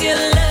is your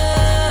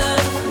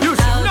love? You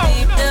should know. How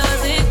deep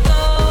does it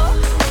go?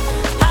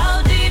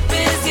 How deep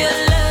is your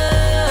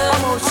love?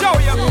 I'm gonna show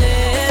you.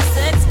 Let's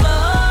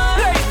explore.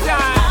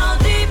 Playtime. How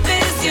deep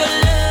is your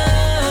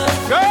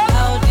love? Girl.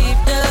 How deep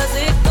does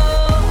it go?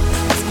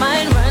 It's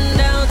mine run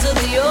down to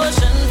the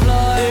ocean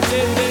floor.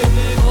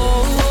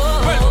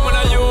 Well, when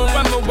I you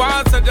when me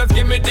want, so just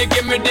give me the.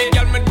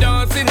 Girl, me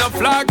dancing a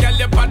flock, girl,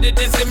 your body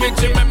this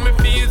image, you make me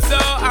feel so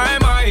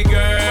I'm my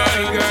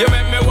girl. You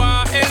make me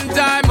want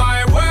enter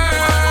my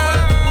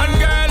world. And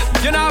girl,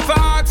 you know for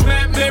ask,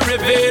 make me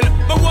reveal.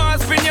 But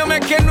once spin you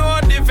make you know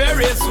the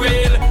Ferris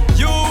wheel.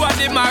 You are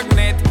the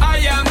magnet, I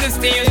am the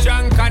steel.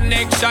 Strong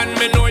connection,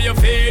 me know you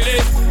feel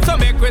it. So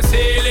make we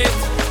seal it.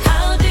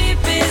 How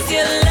deep is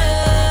your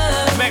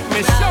love? Make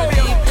me show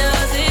you. How deep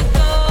does it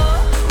go?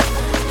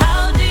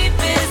 How deep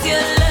is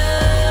your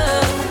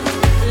love?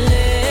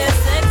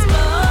 Let's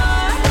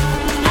explore.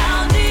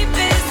 How deep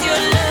is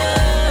your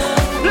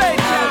love?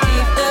 How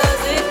deep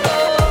does it go?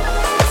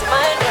 It's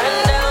mine run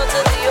down to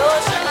the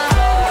ocean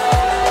floor.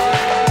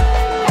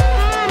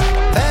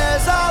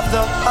 Pairs of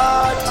the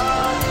heart,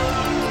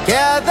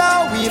 together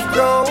we've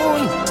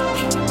grown.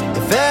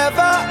 If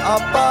ever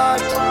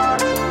apart,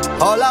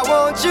 all I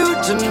want you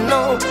to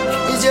know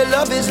is your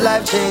love is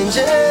life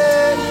changing,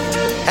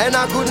 and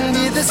I couldn't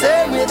be the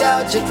same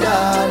without you,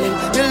 darling.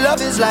 Your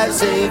love is life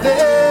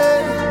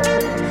saving.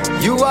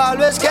 You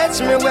always catch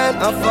me when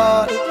I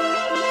fall.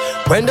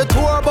 When the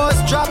tour bus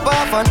drop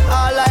off and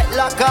all light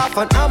lock off,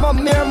 and I'm a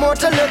mere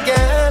mortal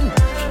again.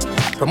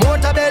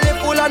 Promoter belly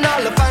full and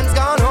all the fans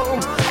gone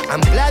home.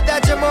 I'm glad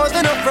that you're more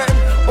than a friend.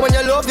 When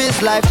your love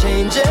is life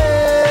changing,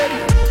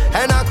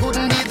 and I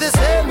couldn't be the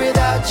same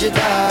without you,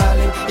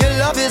 darling. Your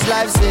love is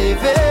life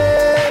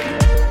saving.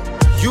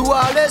 You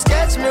always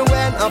catch me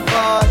when I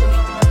fall.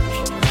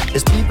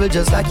 There's people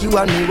just like you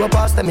and me, we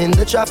pass them in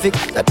the traffic,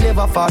 that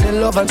never fall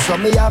in love, and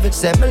some me have it,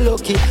 say me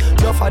lucky.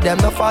 Enough of them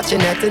not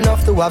fortunate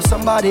enough to have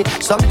somebody.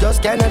 Some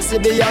just cannot see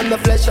beyond the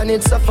flesh, and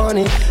it's so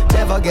funny.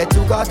 Never get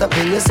too caught up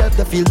in yourself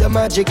to feel the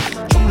magic.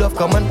 True love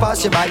come and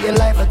pass you by in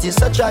life, it is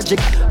so tragic.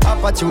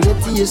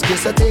 Opportunity is good,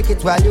 so take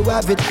it while you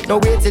have it. No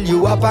wait till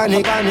you are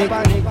panic.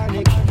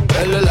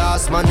 Well, the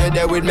last man you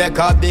there would make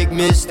a big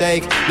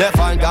mistake. Left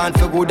hand gone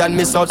for good and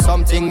miss out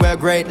something we're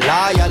great.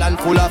 Loyal and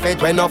full of it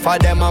when enough of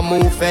them a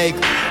move fake.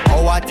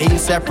 Our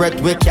things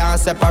separate, we can't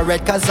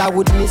separate, cause I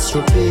would miss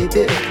you,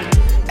 baby.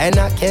 And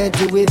I can't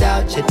do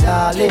without you,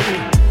 darling.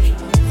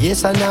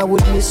 Yes, and I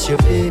would miss you,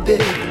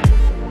 baby.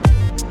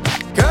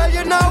 Girl,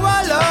 you know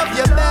I love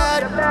you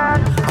bad.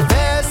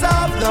 Affairs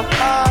of the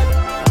heart,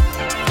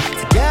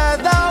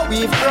 together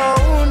we've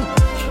grown.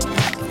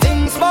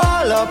 Things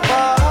fall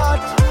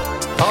apart.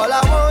 All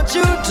I want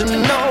you to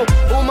know,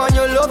 woman,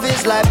 your love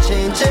is life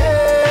changing,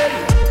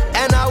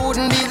 and I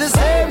wouldn't be the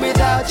same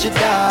without you,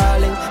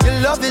 darling. Your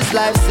love is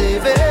life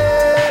saving.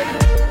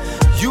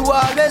 You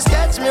always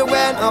catch me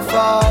when I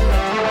fall.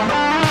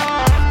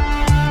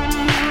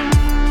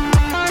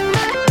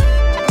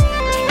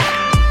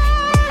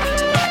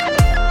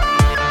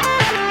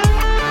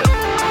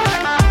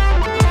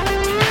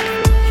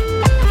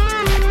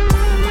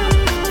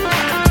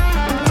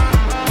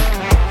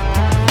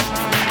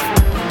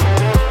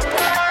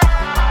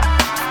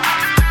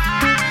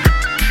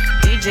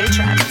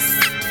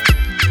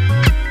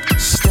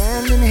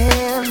 Standing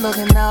here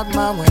looking out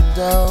my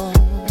window.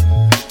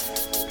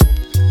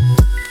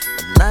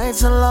 The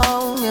nights are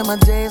long and my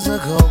days are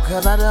cold,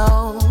 cause I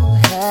don't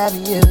have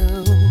you.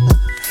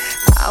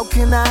 How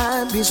can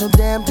I be so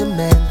damn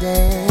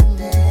demanding?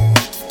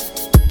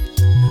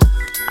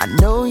 I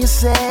know you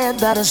said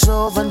that it's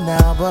over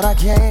now, but I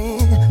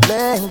can't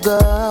let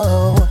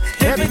go.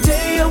 Every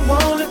day I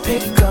wanna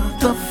pick up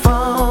the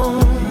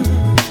phone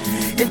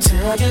and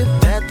tell you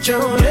that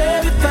you're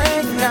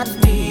everything I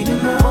need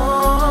and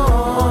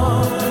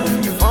more.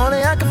 If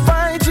only I could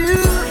find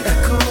you.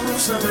 Echo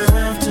summer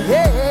after.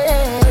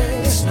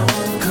 Yeah. Snow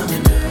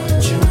coming down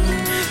in June.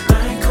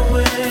 Like a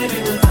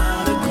wedding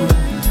without a groom.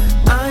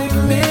 I'm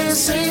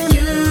missing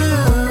you,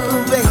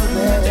 baby. I'm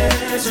the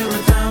desert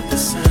without the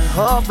sun.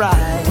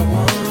 Alright. The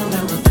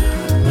water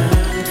without a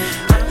mind.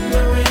 I'm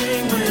the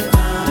ring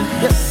without a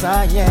hand. Yes,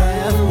 I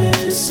am. I'm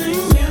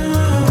missing you.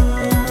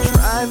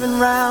 Driving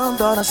round,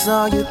 thought I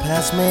saw you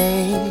pass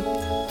me.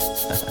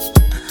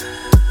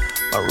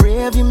 My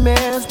rearview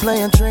mirror's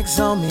playing tricks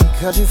on me,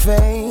 cause you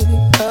fade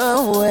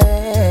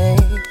away.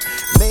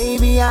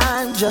 Maybe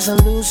I'm just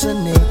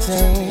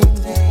hallucinating,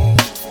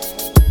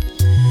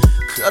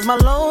 cause my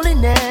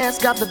loneliness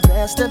got the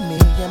best of me,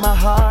 and my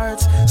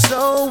heart's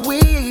so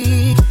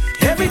weak.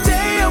 Every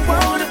day I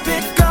wanna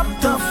pick up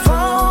the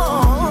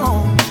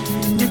phone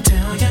and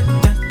tell you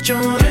that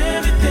you're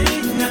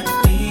everything I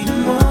need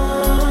and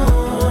more.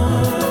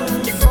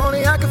 If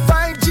only I could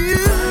find you.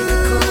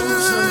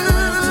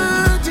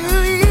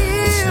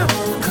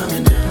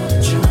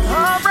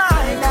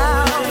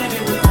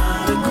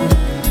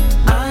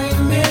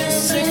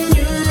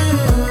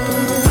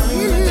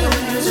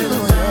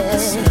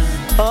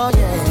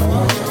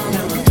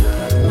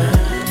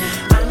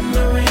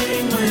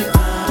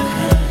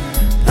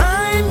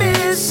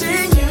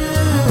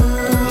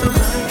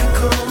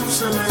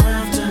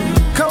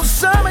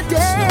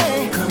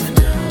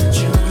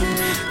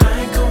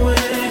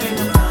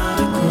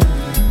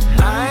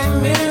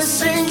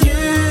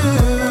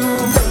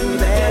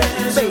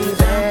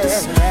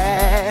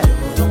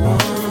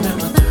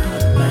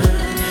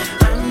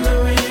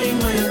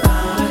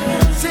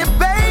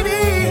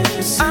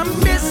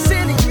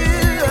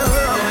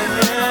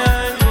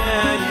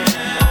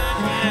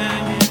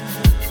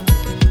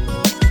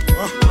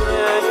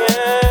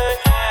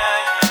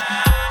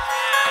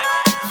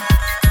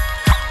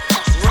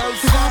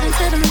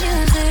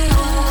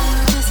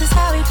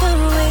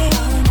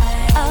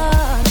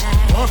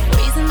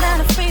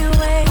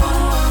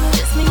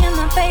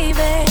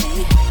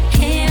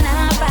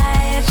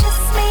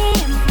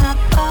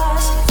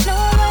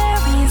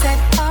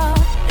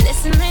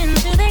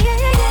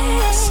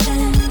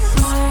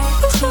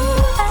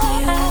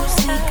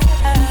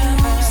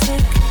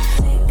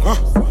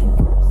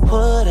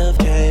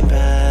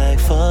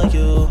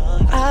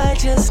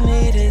 just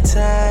needed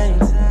time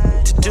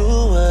to do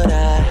what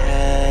I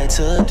had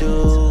to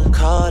do.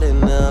 Caught in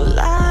the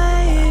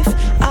life,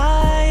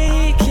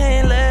 I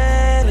can't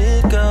let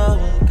it go.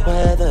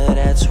 Whether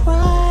that's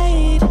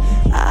right,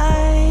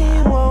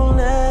 I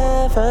won't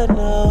ever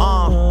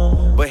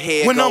know. But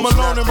when I'm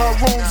alone in my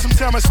room,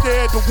 sometimes I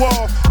stare at the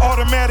wall.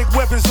 Automatic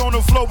weapons on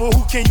the floor, but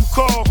who can you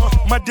call?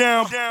 My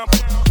damn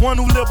one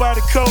who live by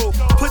the code.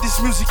 Put this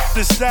music to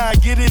the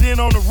side, get it in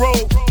on the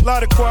road.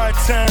 Lot of quiet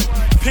time,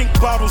 pink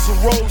bottles of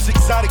rose,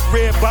 exotic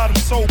red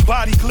bottoms, whole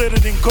body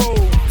glittered in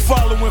gold.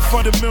 Following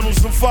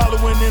fundamentals, I'm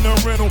following in a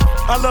rental.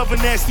 I love a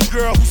nasty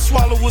girl who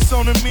swallow what's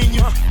on the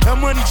menu. That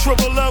money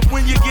triple up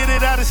when you get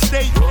it out of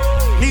state.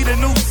 Need a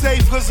new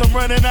safe cause I'm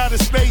running out of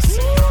space.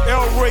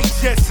 El Ray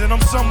Jets and I'm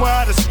somewhere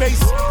out of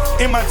space.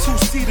 In my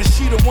two-seater,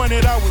 she the one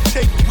that I would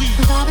take weed.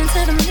 Vibing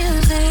to the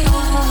music,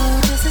 oh,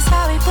 this is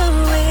how we do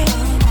it.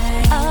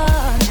 All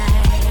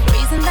night,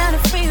 breezing down the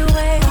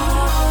freeway.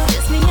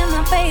 Just me and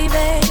my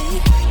baby.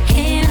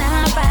 In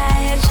our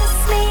ride,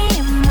 just me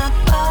and my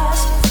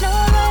boss. No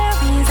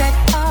worries at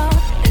all.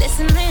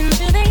 Listening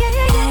to the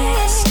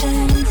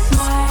distant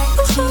music.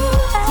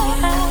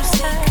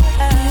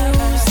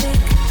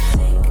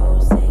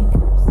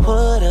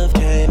 Would've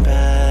came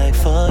back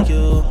for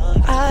you.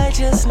 I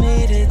just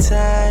needed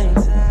time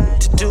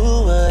to do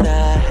what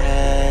I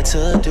had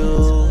to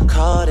do.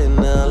 Caught in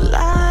the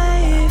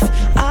life,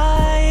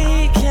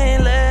 I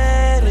can't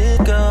let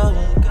it go.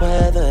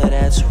 Whether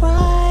that's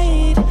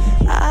right,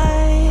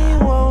 I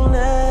won't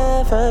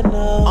ever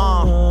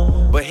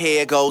know. But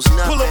here goes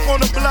nothing. Pull up on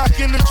the block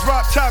in the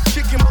drop top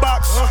chicken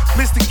box.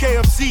 Mr.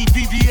 KFC,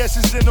 VVS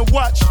is in the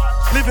watch.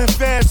 Living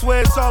fast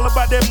where it's all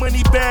about that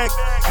money bag.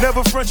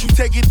 Never front, you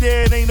take it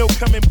there, it ain't no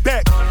coming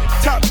back.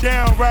 Top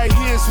down right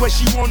here is where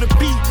she wanna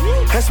be.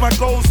 As my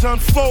goals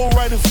unfold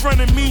right in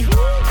front of me.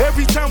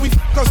 Every time we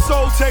fuck her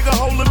soul, take a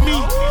hold of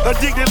me.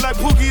 Addicted like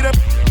Pookie, that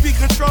be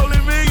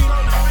controlling me.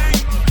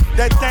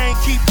 That thing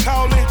keep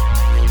calling.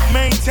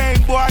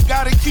 Maintain, boy, I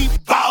gotta keep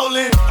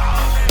ballin'.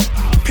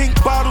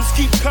 Pink bottles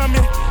keep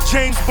coming.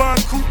 James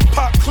Bond coupe,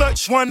 pop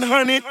clutch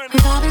 100.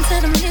 Vibing to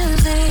the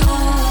music,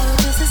 oh,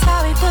 this is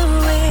how we do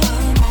it.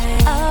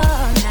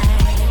 All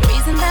night,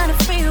 breezing down the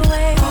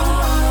freeway.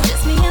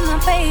 Just me and my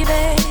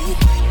baby.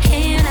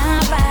 In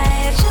our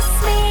ride,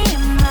 just me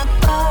and my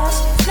boss.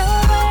 No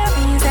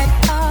worries at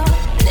all.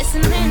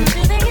 Listening to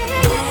the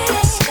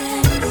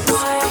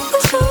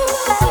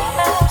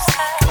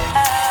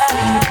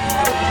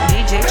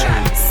DJ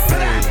Travis.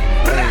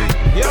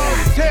 Yo,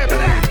 Tip,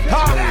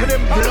 talk to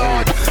them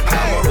blood.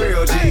 I'm a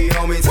real G,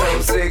 homie,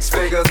 total 6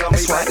 figures on me.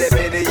 Like that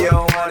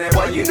video on it,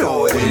 well, you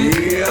know it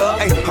is.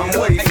 Hey, I'm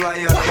way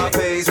flyer, my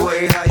pay's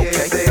way higher.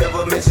 If they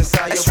ever mention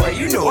Sire, well,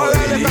 you know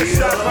it is.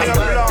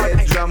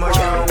 That drama, you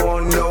don't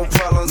want no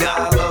problems.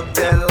 I love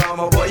that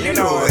llama, boy, you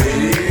know it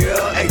is.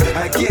 Hey,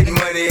 I get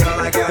money, all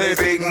I got is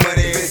big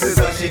money. This is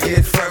all she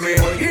get from me,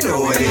 well, you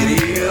know what it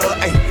is.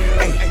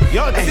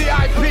 Yo,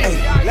 TIP,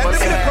 let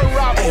the little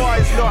rock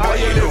boys know how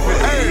you do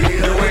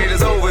it. The wait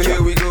is over,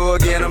 here we go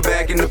again, I'm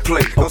back in the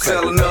plate. Go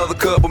sell another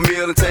couple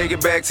meal and take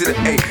it back to the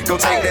 8. Go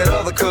take that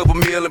other couple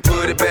meal and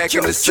put it back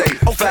in the safe.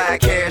 5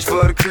 cash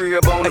for the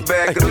crib on the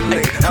back of the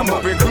lake. I'm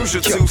up in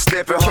Crucial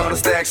 2-stepping 100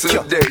 stacks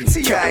of the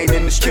day. I ain't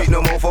in the street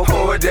no more for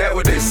that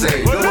what they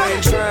say. Go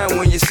ain't trying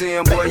when you see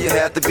him, boy, you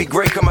have to be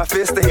great. Cause my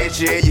fist to hit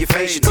you in your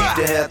face, your teeth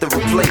to have to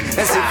replace.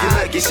 That's if you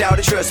lucky, shout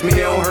it, trust me,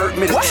 it don't hurt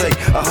me to take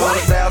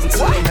 100,000 to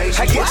them Haitians.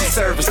 I get your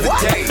service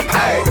today.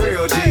 I'm a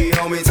real G,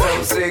 homie,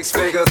 total 6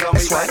 figures on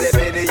me. Like that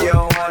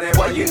video on it,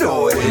 well, you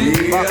know it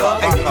is.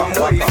 I'm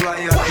way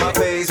flyer, my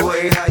pay's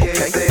way higher.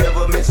 If they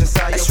ever mention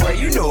Sire, well,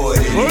 you know it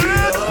is.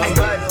 Ain't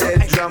about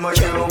that drama,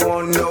 you don't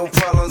want no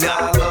problems.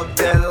 I love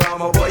that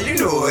llama, boy, you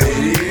know it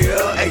is.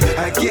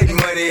 I get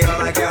money,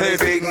 all I got is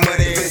big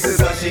money. This is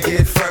all she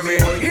get from me,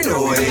 well, you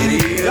know what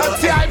it is. Yo,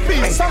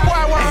 TIP, some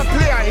boy wanna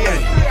play on here.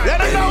 Let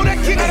them know the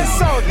king of the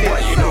sound here.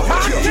 Well, you know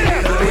what you do.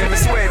 Women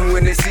sweating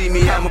when they see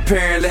me, I'm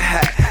apparently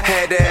hot.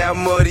 Had to have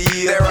more to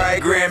eat, that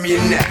right, Grammy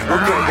or not.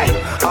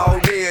 Remember, all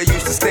day I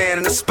used to stand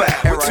in the spot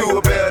with 2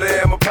 a belt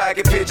in my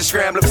pocket, picture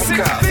scrambling for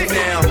cops.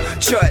 Now,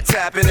 chart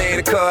topping ain't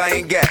a car I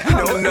ain't got.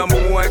 No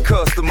 #1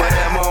 customer,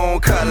 have my own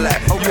car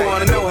lot. You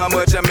wanna know how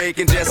much I'm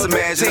making, just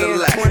imagine a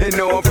lot. And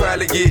know I'm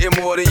probably getting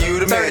more than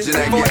you'd imagine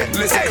I get.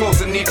 Listen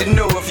close, I need to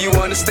know if you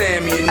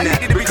understand me or not.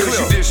 Because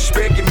you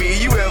disrespecting me,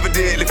 you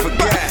evidently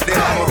forgot that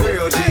I'm a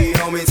real G,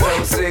 homie,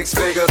 total 6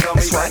 figures on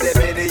me. Like that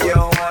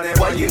video on it,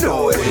 well, you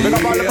know it is.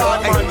 I'm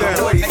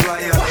way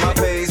flyer, my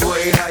pay's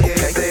way higher.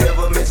 If they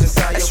ever mention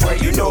Sire, well,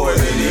 you know it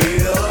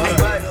is. Ain't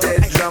about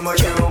that drama,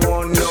 you don't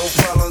want no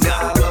problems.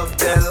 I love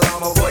that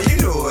llama, boy, you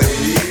know it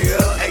is.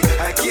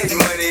 I get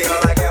money,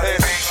 all I got is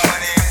big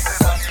money. This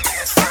is all you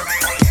get from me,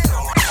 well, you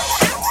know it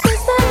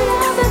is.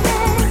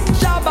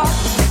 Shabba.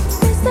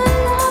 Mr.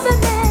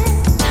 Loverman.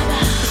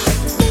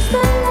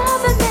 Mr.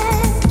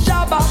 Loverman.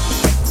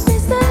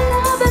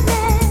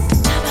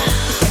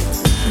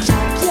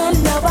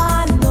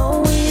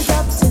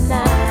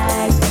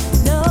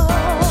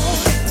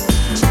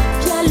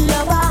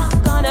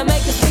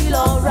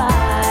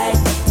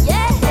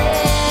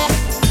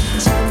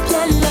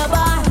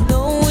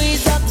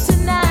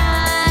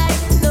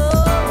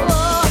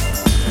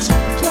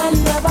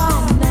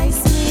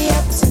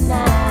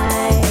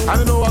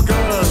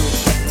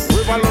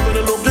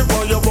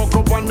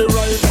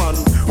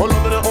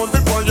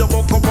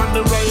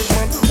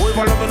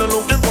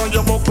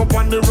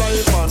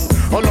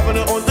 I'm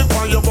loving it on the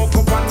fire, you buck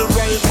up on the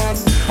right man.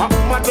 A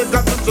woman take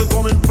a trip, she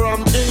coming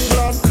from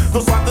England. To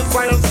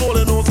satisfy her soul,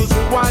 you know, so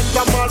she wants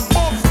a man.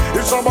 Oops,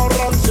 it's about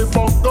run, she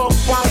buck up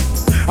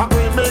fast. I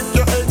will make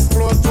you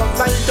explode just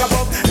like a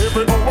bomb.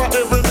 Every hour,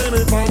 every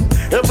minute, man.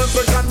 Every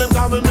second, them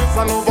call me Miss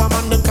Lover,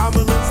 man. Them call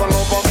me Miss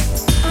Lover.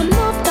 I'm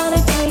not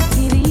gonna take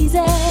it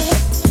easy.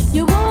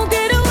 You won't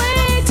get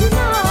away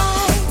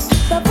tonight.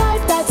 The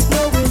vibe that's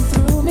flowing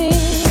through me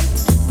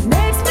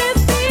makes me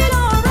feel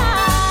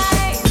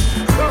alright.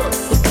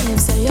 You claim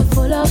say you're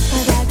full of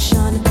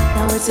action.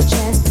 Now it's a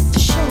chance to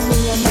show me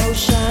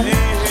emotion.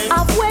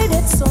 I've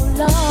waited so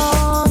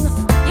long.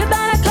 You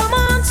better come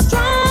on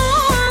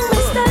strong,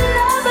 Mr.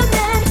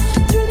 Loverman.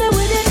 Thrill me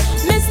with it,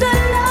 Mr.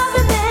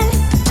 Loverman.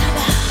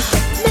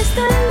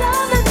 Mr.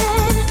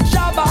 Loverman.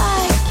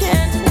 I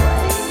can't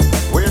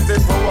wait.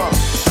 Waiting for what?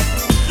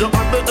 You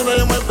have the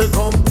name when they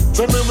come.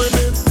 Tell me with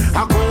it.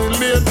 I go and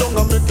lay down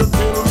and make you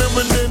feel me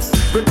with it.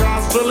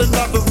 Because drilling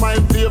that is my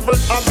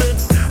favorite habit.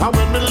 And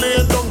when me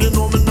lay down, you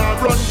know me not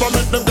run from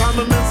it. Them call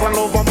me Miss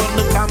Lover, man.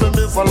 They call me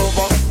Miss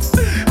Lover.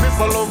 Miss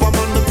Lover,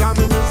 man. They call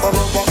me Miss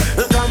Lover.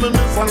 They call me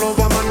Miss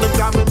Lover, man. They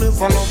call me Miss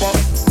Lover.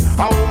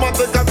 A woman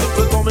take a trip,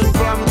 she coming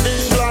from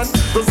England.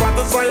 To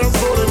satisfy her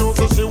soul, you know,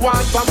 so she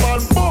wants a man.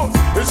 Boom!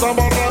 It's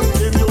about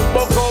ranking, you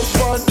buck up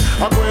fun.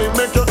 I'm going to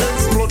make you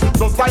explode,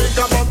 just like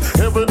a bomb.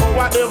 Every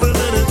hour, every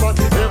minute, man.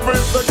 Every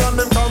second,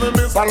 them call me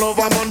Miss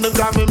Lover, man. Them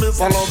call me Miss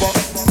Lover.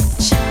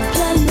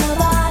 Champion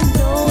lover, I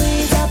know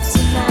he's up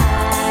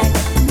tonight.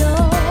 No,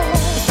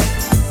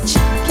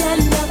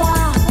 champion lover,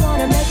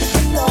 gonna make it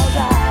feel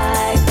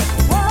alright.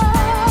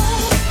 Whoa,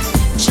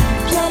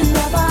 champion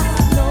lover,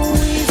 know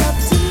he's up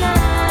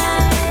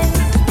tonight.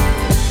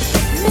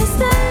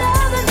 Mr.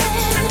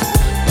 Loverman,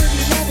 if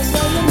you never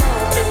know,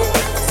 you know.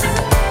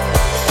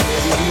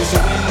 Baby, you's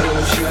a window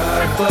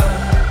shopper.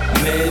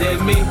 Mad at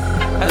me,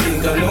 I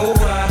think I know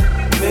why.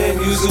 Man,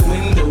 you's a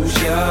window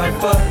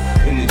shopper.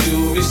 In the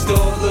jewelry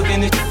store,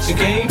 looking at shit you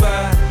can't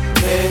buy.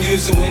 Man,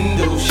 you's a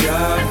window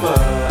shopper.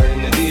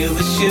 In the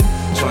dealership,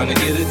 trying to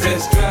get a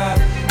test drive.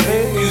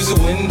 Man, you's a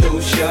window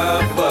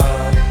shopper.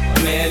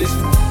 Man, it's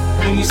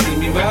when you see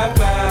me ride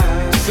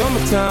by.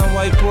 Summertime,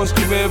 white Porsche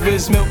Carrera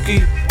is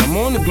milky. I'm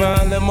on the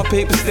grind, let my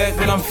paper stack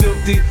when I'm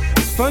filthy.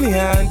 It's funny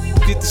how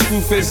get the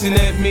screw facing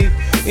at me.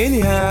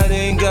 Anyhow, they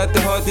ain't got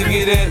the heart to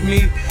get at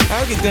me.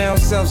 I get down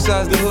south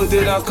side the hood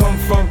that I come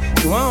from.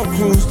 So I don't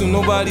cruise through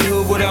nobody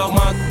hood without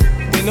my.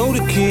 They know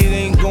the kid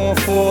ain't going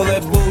for all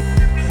that bull.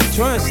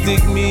 Try and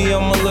stick me,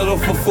 I'm a little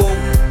for full.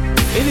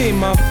 It ain't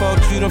my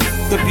fault you done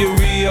f***ed up your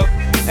re-up.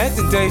 At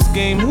the dice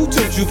game, who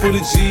told you put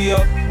a G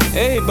up?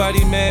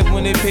 Everybody mad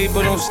when they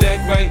paper don't stack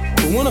right.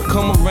 But when I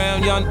come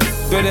around, y'all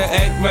better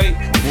act right.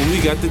 When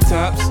we got the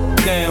tops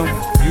down,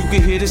 you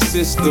can hear the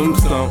system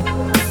thump.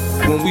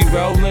 When we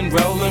rollin',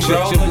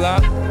 shut your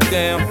block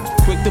down.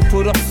 Quick to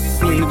put up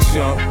in the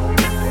jump.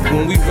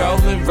 When we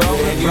rollin',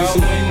 you's a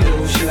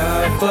window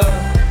shopper.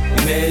 You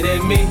mad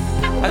at me?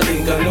 I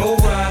think I know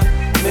why.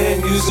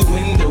 Man, you's a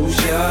window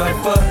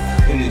shopper.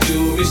 In the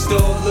jewelry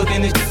store,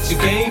 looking at shit you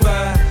can't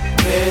buy.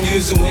 Man,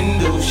 you's a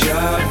window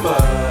shopper.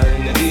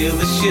 In the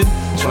dealership,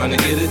 trying to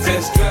get a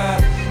test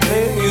drive.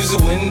 Man, you's a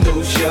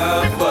window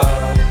shopper.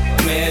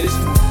 Man, it's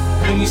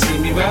when you see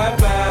me ride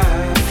by.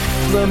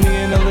 Love me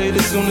in LA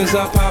as soon as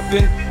I pop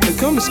in. They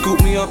come and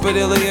scoop me up at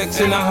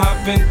LAX and I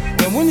hop in.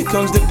 And when it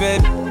comes to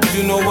bed,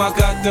 you know I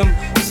got them.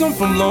 Some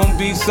from Long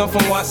Beach, some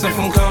from Watson,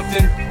 from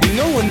Compton. You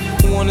know when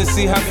you wanna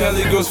see how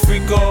Cali girls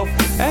freak off.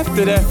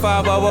 After that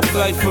 5-hour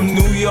flight from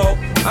New York,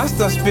 I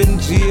start spitting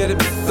G at it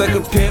like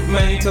a pimp,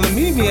 man. Tell her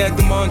meet me at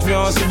the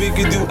Mondrian so we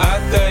can do our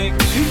thing.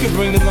 She can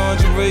bring the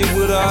lingerie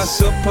with her, I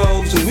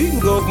suppose. So we can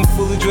go from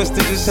fully dressed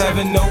to just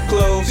having no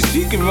clothes. So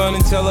she can run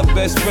and tell her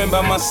best friend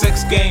about my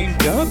sex game.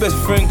 Yeah, her best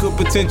friend could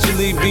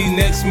potentially be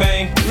next,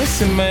 man.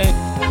 Listen, man,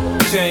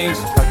 change.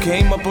 I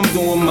came up, I'm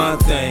doing my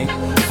thing.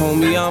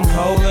 Homie, I'm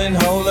holding.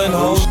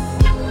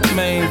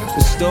 Man,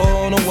 the store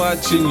owner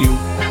watching you.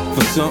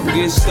 For something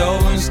get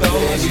stolen.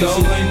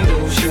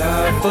 Window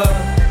shopper.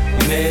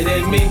 You mad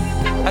at me?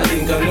 I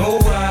think I know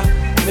why.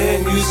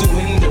 Man, you's a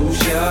window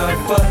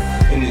shopper.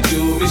 In the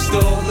jewelry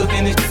store,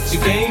 looking at shit you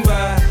can't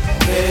buy.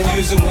 Man,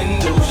 you's a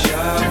window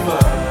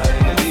shopper.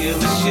 In the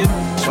dealership,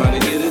 trying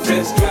to get a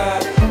test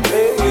drive.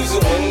 Man, you's a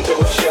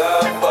window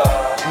shopper.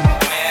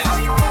 Man,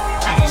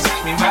 you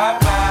see me ride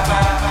by.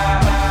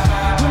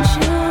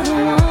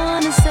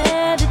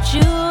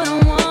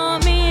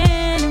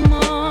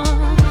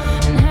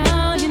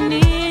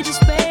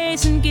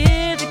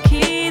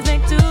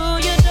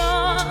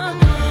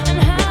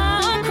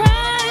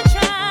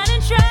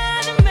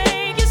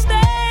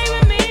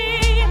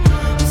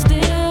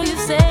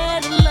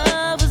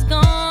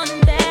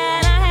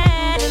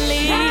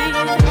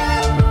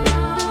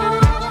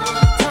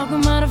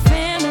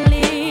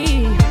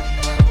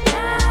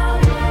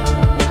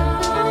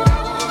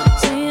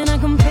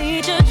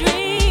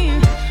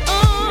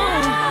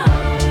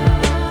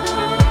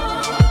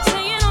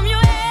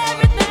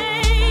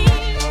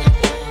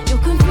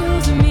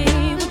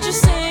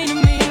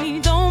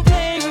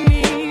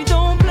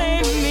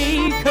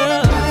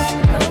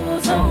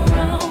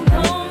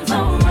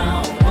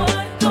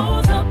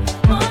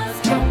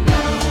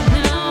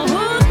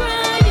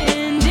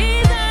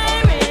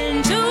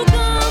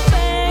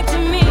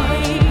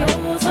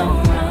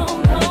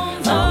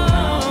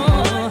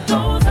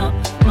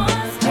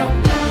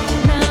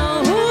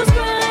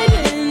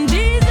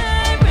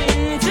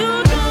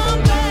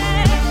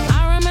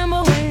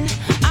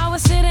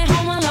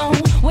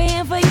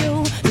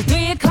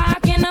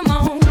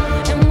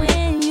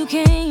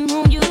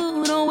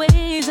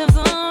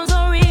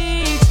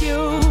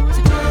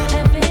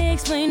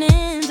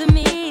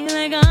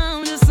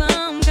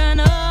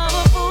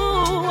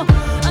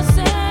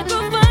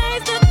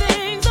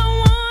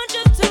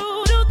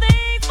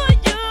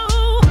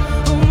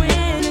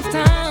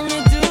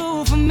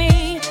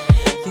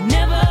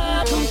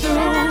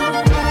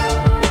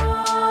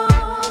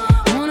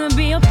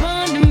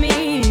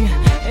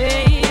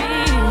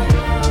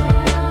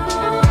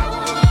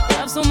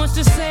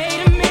 say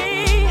to me,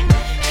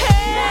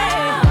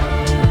 hey,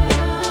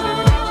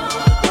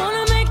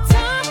 wanna make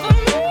time for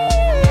me?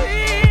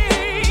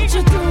 What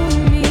you doing to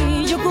me?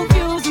 You're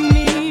confusing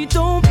me.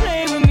 Don't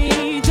play with me.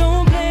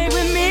 Don't play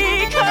with me.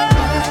 'Cause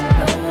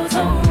what goes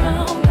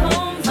around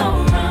comes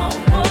around.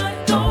 What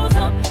goes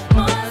up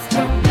must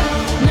come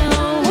down. Now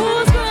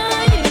who's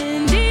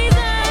crying,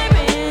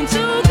 desiring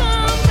to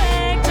come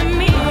back to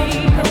me?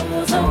 What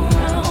goes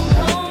around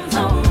comes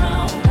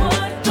around.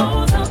 What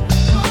goes up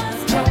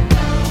must come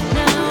down.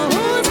 Now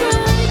who's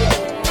crying,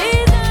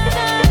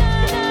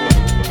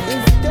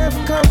 If death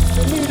comes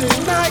to me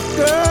tonight,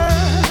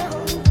 girl,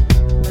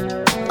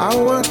 I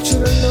want you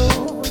to know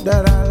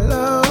that I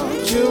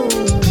loved you.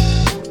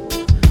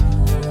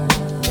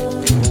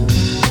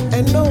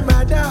 And no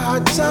matter how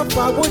tough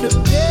I would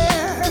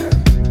appear,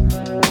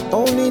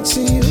 only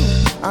to you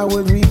I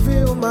would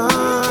reveal my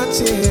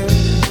tears.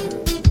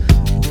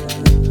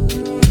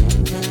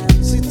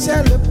 See,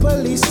 tell the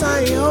police I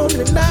ain't home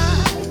tonight.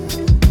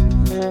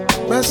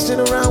 Messing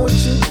around with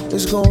you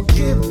is gonna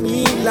give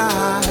me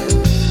life.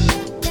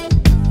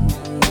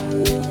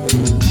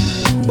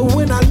 But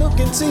when I look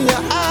into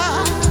your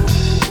eyes,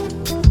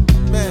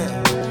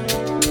 man,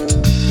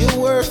 you're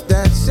worth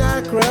that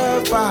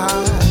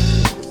sacrifice.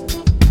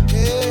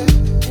 Yeah.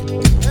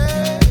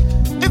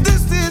 Yeah. If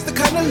this is the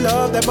kind of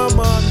love that my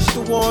mom used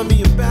to warn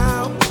me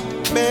about,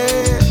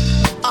 man,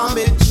 I'm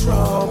in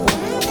trouble.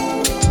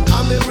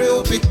 I'm in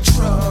real big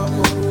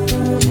trouble.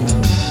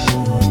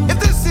 If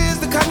this is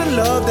the kind of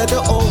love that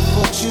the old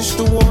folks used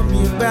to warn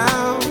me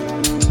about,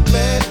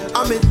 man,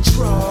 I'm in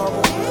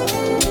trouble.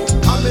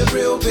 I'm in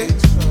real big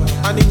trouble.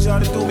 I need y'all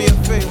to do me a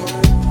favor.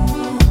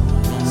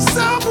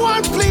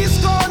 Someone please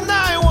call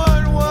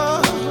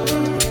 911.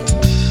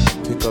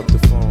 Pick up the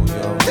phone,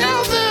 y'all.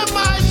 Tell them I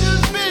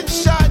just been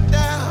shot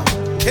down.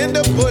 And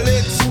the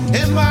bullets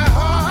in my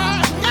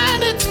heart,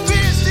 and it's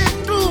piercing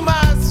through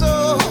my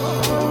soul.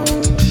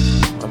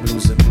 I'm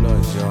losing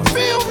blood, y'all.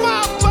 Feel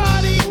my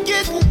body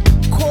getting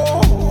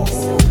cold.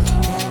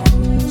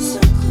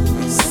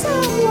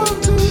 Someone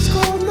please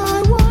call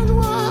 911.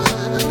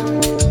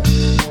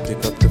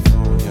 Pick up the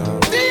phone, y'all.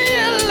 The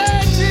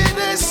legend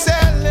is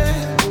selling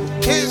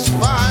his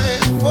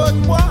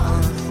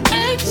 5'1",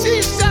 and she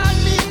shot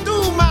me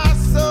through my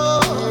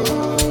soul.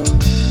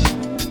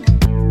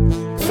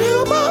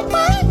 Feel my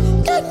mind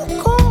getting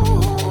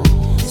cold.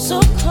 so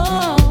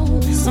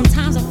cold.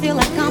 Sometimes I feel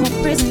like I'm a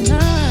prisoner.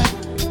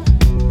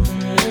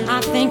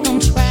 I think I'm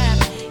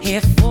trapped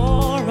here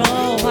for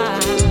a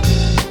while.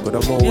 But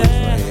I'm always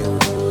right here.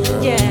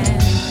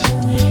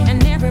 Yeah,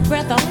 and every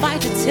breath I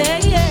fight to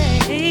take.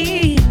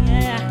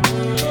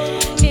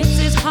 It's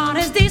as hard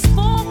as these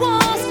four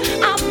walls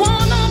I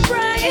wanna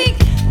break.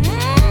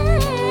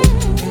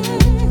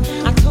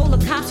 I told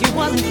the cops you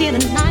wasn't here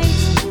tonight.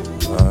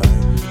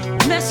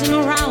 Messing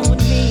around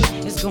with me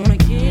is gonna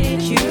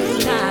get you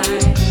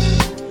live.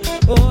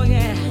 Oh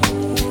yeah,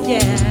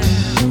 yeah.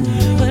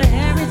 But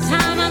every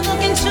time I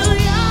look into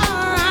your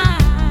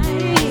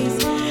eyes,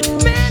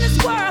 man, it's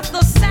worth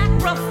the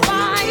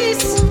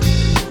sacrifice.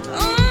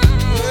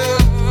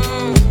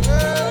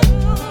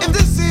 If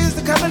this is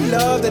the kind of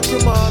love that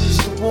your mom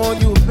used to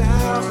warn you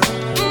about,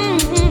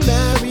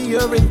 Mary,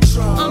 you're in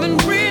trouble. I'm in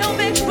real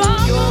big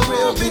trouble. You're in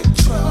real big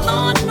trouble.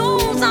 Lord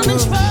knows I'm in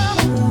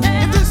trouble.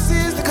 If this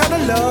is the kind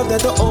of love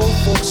that the old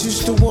folks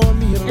used to warn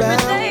me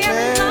about,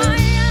 man,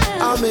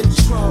 I'm in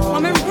trouble.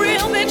 I'm in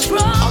real big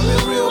trouble. I'm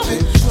in real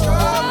big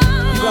trouble.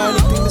 You got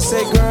anything to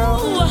say, girl?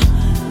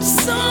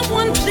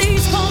 Someone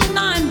please call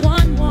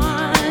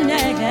 911.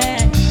 Yeah,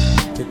 yeah.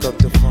 Pick up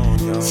the phone,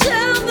 yo.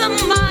 Tell them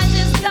I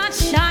just got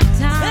shot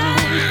down.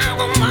 Tell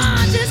them I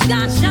just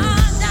got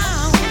shot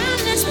down.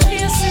 And it's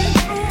piercing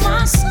through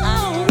my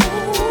soul.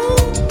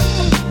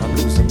 I'm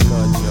losing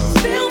blood, yo.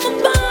 Feel my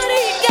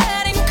body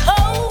getting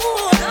cold.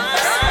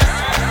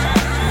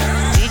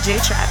 DJ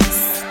Travis.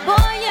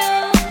 Boy, you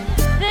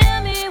fill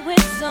me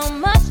with so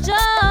much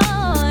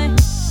joy.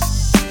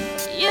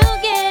 You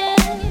get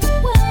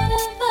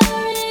whatever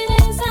it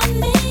is I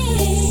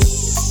need.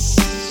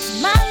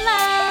 My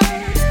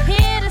love,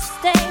 here to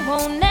stay,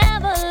 won't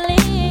never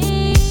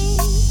leave.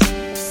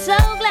 So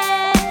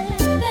glad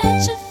that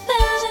you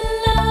fell in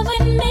love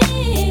with me.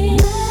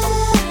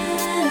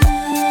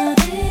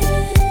 Love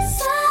is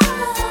so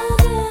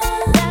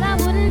good that I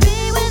wouldn't be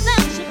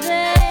without you,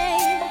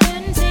 babe.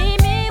 Couldn't see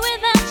me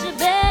without you,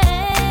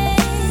 babe.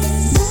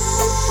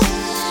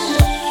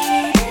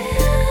 Love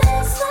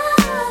is so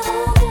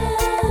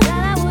good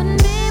that I wouldn't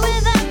be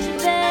without you,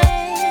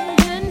 babe.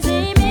 Couldn't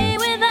see me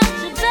without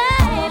you,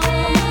 baby.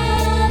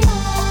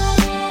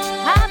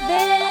 I've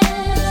been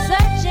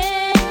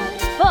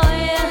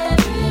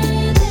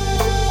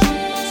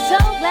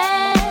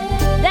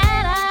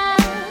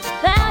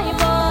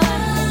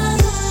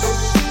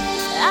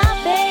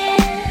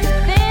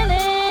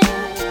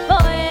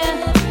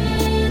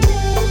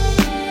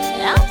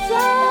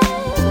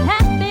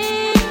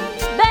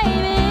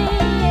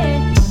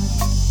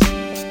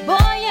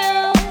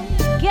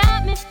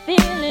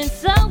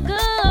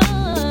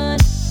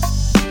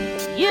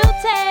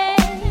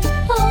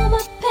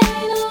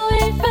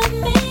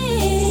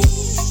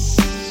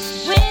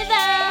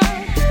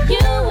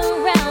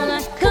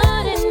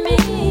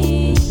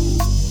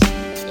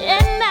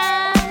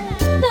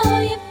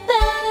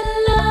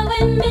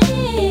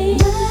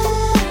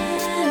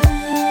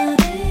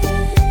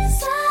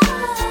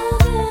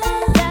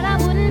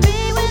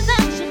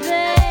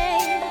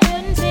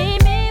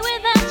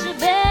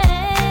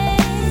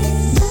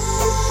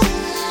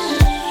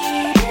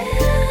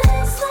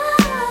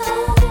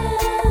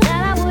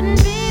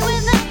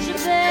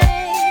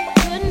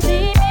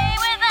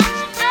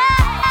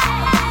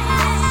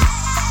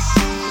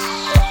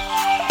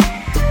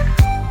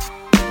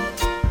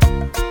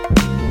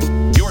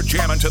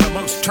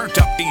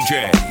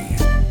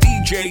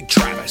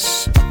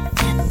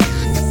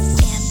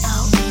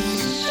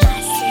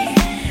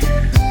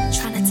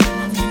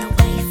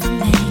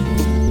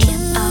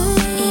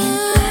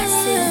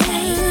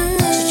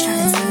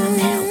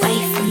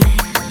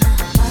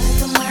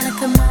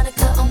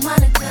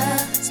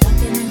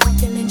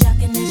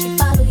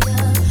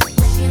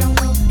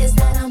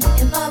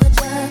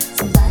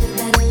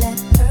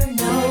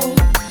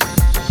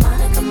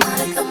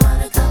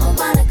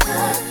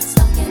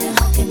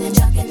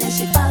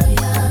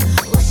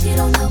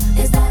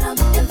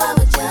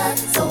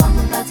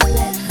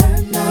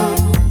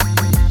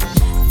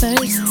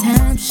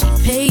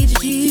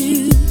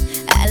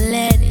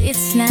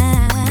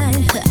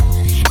slide.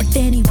 And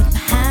then he went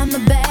behind my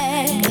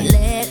back,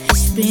 let me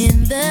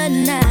spend the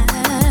night.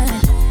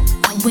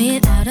 I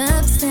went out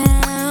of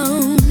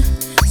town,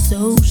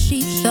 so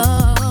she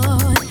thought.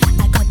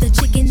 I got the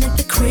chicken at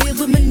the crib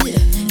with my nigga.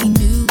 He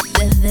knew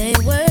that they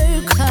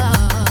were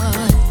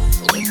caught.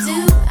 What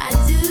do I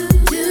do?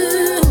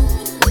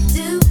 What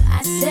do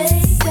I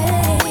say?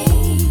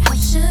 How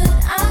should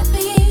I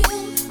feel?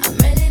 I'm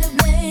ready to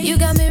blaze. You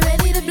got me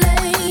ready to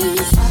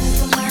blaze.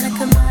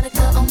 Monica,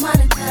 Monica, oh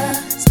Monica.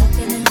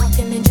 Stalking and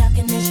walking and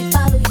jocking and she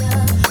follow ya.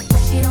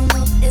 What she don't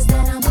know is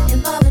that I'm in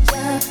love with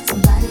ya.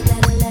 Somebody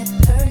better let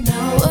her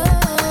know.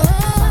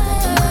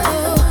 Monica,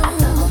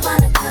 oh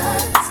Monica.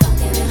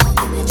 Stalking and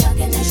walking and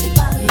jocking and she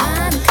follow ya.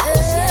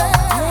 What she don't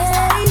know is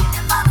that I'm in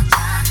love with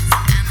ya.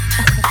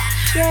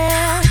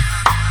 Yeah.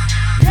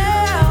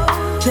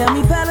 Tell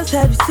me, fellas,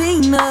 have you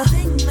seen her?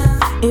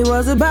 It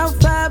was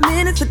about 5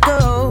 minutes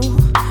ago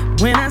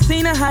when I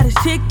seen the hottest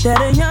chick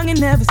that a youngin'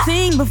 never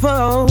seen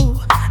before.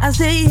 I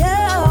say,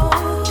 yo,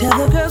 tell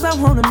the girls I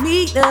wanna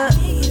meet her.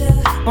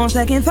 On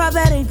second thought,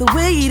 that ain't the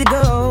way to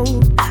go.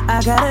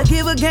 I gotta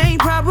give her game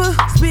proper,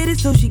 spit it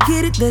so she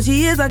get it. There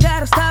she is, I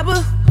gotta stop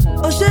her.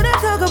 Or should I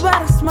talk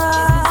about a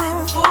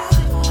smile?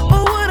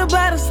 Or what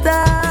about a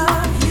style?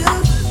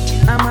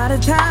 I'm out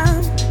of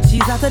time,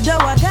 she's out the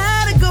door, I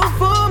gotta go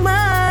for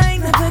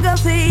mine. I think I'll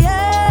say, yo,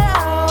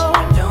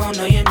 I don't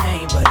know your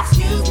name, but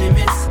excuse me,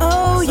 miss.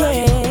 Oh,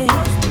 yeah.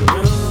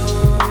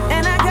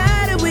 And I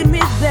gotta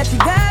admit that you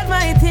got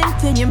my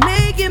attention. You're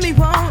making me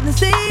want to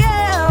say, yo.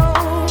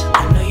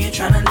 I know you're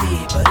trying to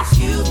leave, but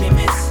excuse me,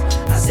 miss.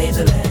 I saved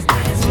the last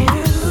dance for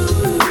you.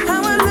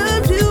 How I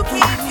love to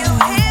keep you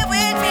here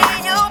with me,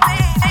 yo,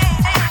 baby.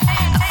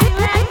 I feel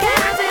like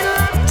I've been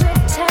locked up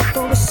tight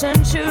for a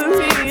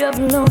century of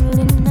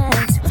lonely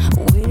nights,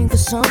 waiting for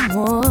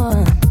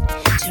someone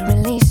to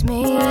release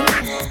me.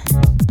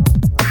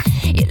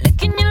 You're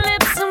licking your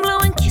lips and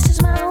blowing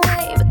kisses my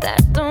way, but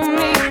that don't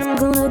mean I'm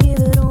gonna give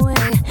it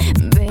away,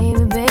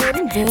 baby,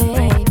 baby,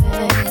 baby.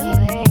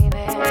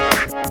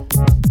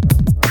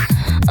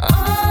 Oh,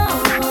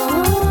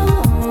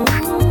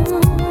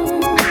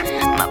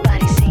 my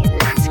body's saying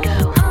let's go.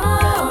 Oh,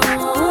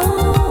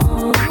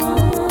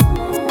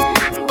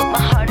 but my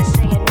heart is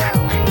saying no.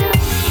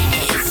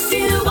 If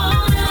you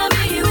wanna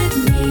be with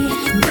me,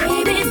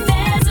 baby,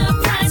 there's a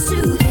price to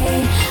pay.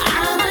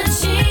 I'm a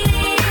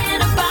genie in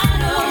a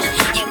bottle.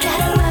 You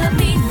gotta rub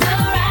me the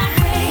right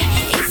way.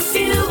 If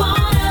you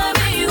wanna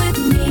be with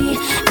me,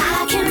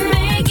 I can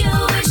make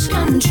your wish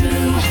come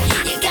true.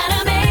 You gotta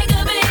make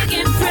a big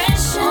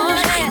impression.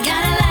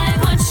 Gotta like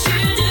what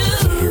you do.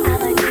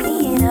 I'm a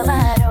genie in a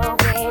bottle,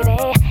 baby.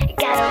 You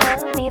gotta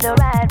rub me the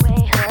right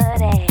way,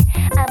 honey.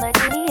 I'm a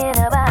genie in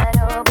a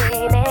bottle,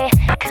 baby.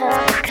 Come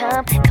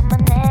on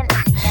and let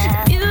me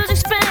out.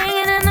 Music's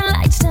playing and the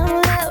lights down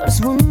low.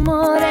 Just one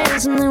more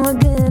dance and then we're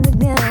good to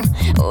go.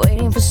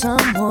 Waiting for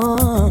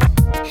someone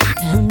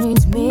who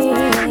needs me.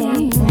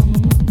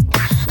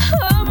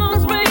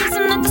 Hormones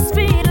racing at the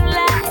speed of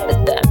light, but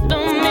that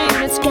don't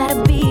mean it's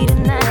gotta be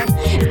tonight.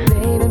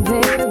 Baby,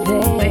 baby,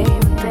 baby,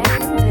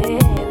 baby,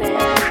 baby.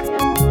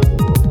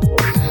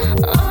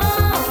 Oh,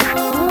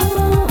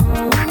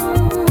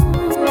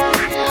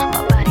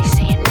 my body's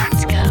saying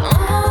let's go.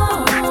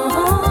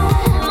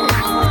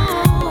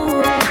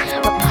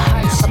 But my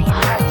heart's saying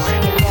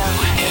no.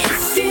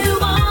 If you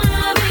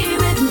wanna be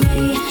with me,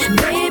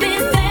 baby,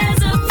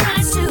 there's a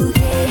price to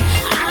pay.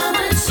 I'm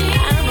a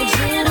genie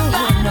in a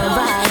bottle.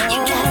 You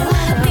gotta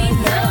rub me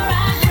the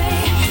right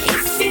way.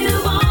 If you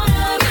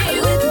wanna be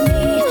with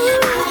me,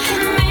 I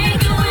can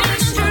make your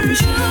wish come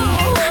true.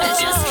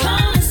 Just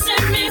come and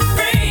set me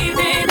free,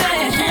 baby,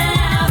 and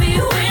I'll be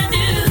with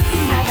you.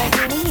 I'm a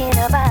genie in a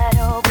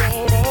bottle,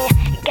 baby.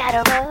 You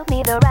gotta rub me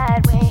the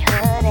right way,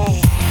 honey.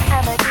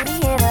 I'm a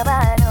genie in a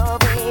bottle,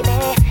 baby.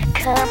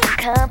 Come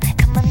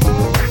on and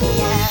let me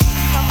out.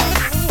 I'm a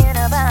genie in a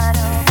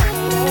bottle,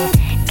 baby.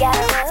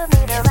 Gotta rub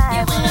me the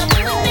right way,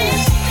 honey.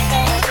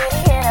 I'm a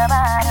genie in a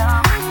bottle.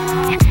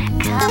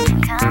 Come.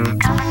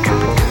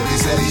 Baby,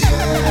 say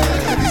yeah.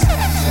 Baby,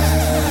 say yeah.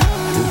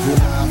 If you're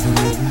not for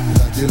me,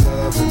 like you're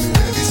loving me.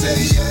 Baby, say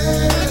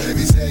yeah.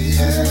 Baby, say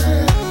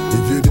yeah.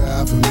 If you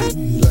die for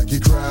me, like you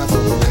cry for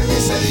me. Baby,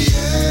 say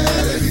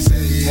yeah. Baby,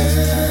 say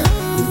yeah.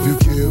 If you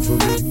care for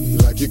me,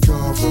 like you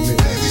come for me.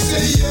 Baby,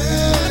 say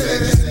yeah.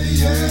 Baby, say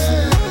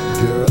yeah.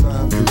 Girl,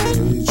 I'm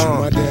committed. You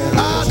my damn.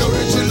 I know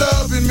that you're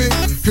loving me,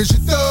 'cause you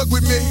thug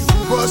with me,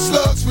 who bust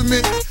slugs with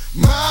me.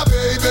 My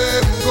baby,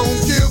 who gon'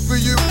 kill for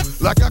you,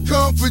 like I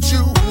comfort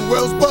you. Who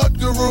else but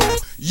the rule?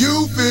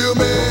 You feel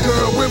me?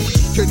 Girl, when we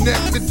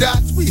connect the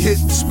dots, we hit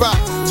the spot.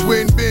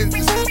 Twin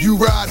Benzes, you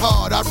ride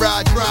hard, I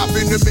ride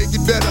driving to make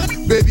it better.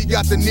 Baby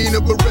got the Nina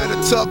Beretta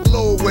tucked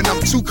low when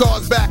I'm 2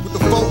 cars back with the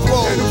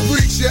 4-4. And it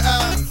freaks you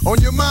out on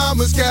your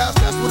mama's couch,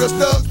 that's what us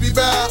thugs be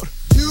bout.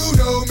 You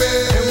know me,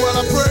 and while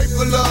I pray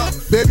for love,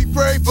 baby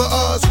pray for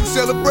us who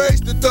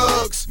celebrates the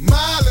thugs.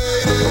 My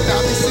lady,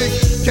 I be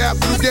sick,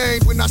 capital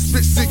gain when I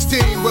spit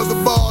 16. Well, the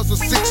bars are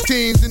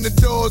 16s in the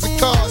doors of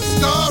cars. The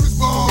star is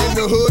born. In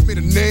the hood, may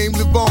the name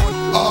live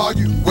on. Are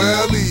you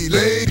welly,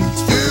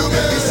 ladies? Feel me?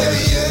 Baby, say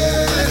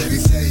yeah. Baby,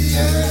 say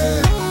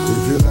yeah.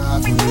 If you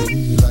lie for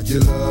me like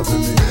you're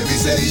loving me. Baby,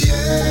 say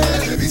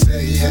yeah. Baby,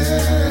 say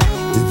yeah.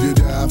 If you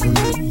die for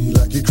me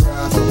like you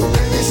cry for me.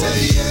 Baby, say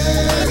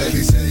yeah.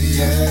 Baby, say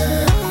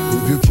yeah.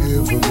 If you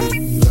kill for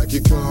me like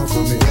you come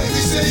for me.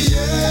 Baby, say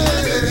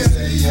yeah. Baby,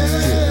 say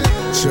yeah.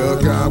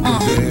 Chuck out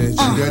with that,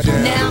 you got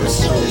down. Now I'm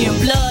showing you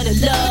blood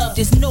of love,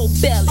 there's no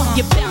belly.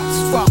 You bounce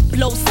from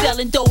blow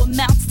selling, though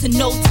amounts to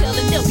no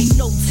telling. There'll be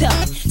no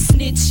telling.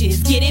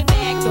 Snitches, get it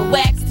back, the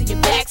wax to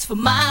your backs for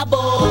my boy.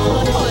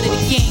 Part of the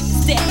game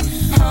is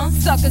that,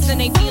 suckers and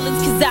they feelings,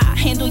 cause I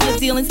handle your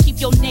dealings, keep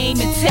your name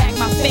intact,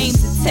 my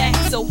fame's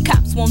intact, so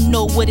cops won't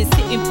know what it's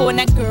hitting for.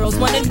 Now girls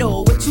wanna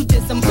know what you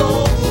did some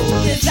gold.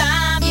 Cause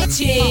I'm your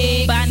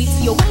chick, body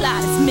to your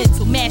clot is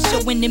mental. Mash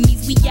your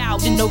enemies, we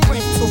out in the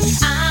rental.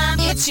 I'm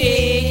your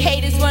chick,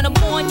 haters run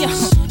up on ya.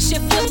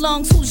 Shift your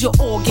lungs, who's your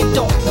organ?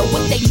 Don't know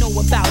what they know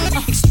about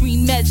it.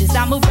 Extreme measures,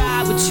 I'ma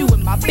ride with you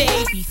and my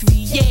baby.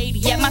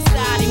 380 at my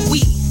side and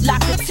we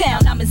lock the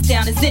town. I'm as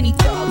down as any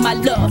thug. My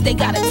love, they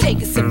gotta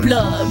take us in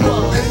blood.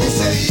 Whoa. Baby,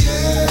 say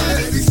yeah.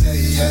 Baby, say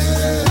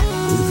yeah.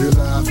 If you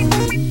lie for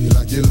me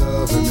like you're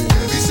loving me.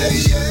 Baby, say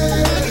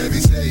yeah. Baby,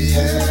 say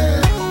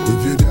yeah.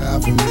 If you die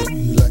for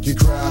me like you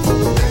cry for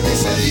me. Baby,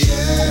 say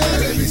yeah.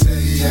 Baby,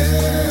 say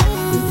yeah.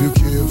 If you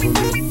kill for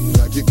me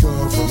like you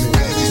come for me.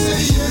 Baby,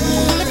 say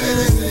yeah.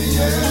 Baby, say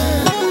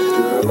yeah.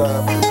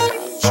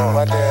 Girl,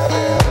 I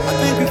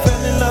think we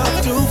fell in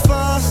love too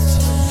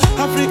fast.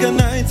 African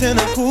nights and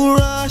a cool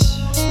rush.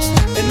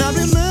 And I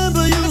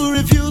remember you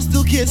refused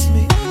to kiss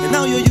me, and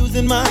now you're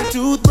using my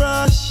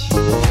toothbrush.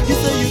 You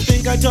say you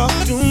think I talk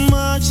too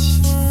much,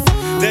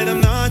 that I'm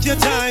not your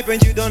type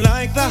and you don't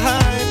like the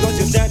hype, cause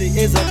your daddy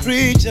is a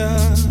preacher.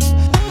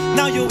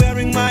 Now you're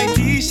wearing my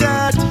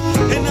t-shirt,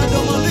 and I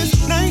don't want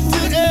this night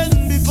to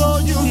end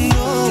before you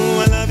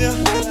know I love you.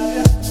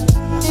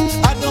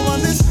 I don't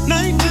want this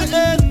night to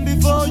end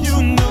before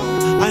you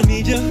know I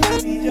need you.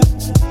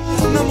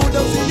 Na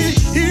muda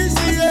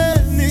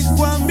usiniisieni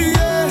kwambie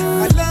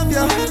I love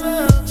you.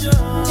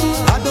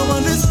 I don't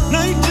want this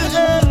night to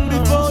end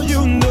before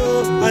you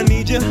know I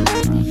need you.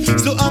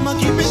 So I'ma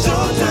keep it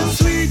short and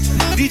sweet.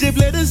 DJ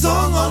play the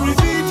song on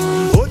repeat.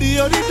 Odi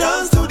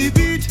dance to the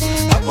beat.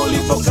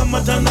 Apolipo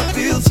kamatana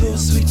feel so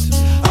sweet.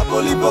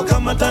 Apolipo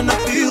kamatana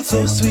feel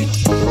so sweet.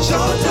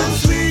 Short and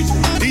sweet.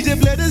 DJ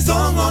play the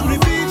song on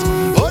repeat.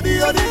 Odi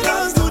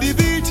dance to the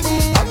beat.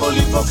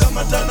 Apolipo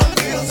kamatana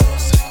feel so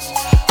sweet.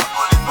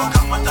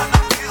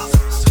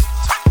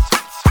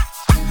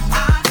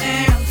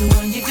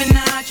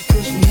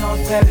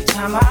 Every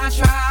time I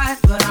try,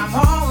 but I'm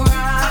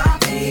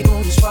alright.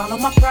 Able to swallow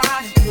my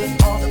pride and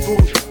put all the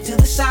bullshit to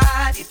the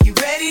side. If you're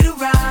ready to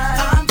ride,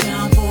 I'm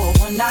down for a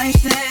one night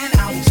stand.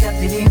 I'll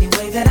accept it any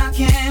way that I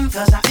can,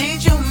 cause I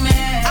ain't your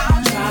man.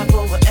 I'll try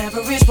for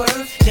whatever it's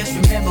worth. Just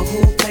remember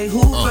who play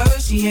who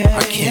first, yeah.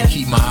 I can't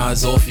keep my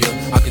eyes off you.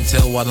 I can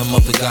tell why them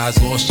other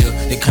guys lost you.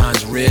 They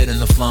kinda red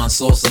and the flying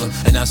saucer,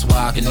 and that's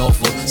why I can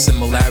offer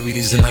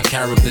similarities in our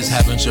characters.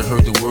 Haven't you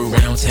heard the word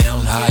round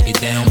town? How I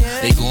get down,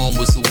 they gon'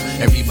 whistle.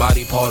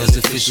 Everybody part is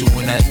official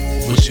when that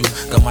with you.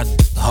 Got my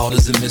hard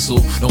as a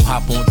missile. Don't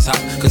hop on top,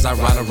 cause I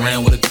ride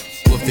around with a.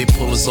 If they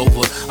pull us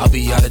over, I'll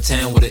be out of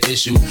town with an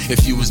issue.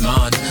 If you was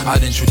mine,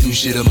 I'd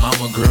introduce you to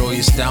mama. Girl,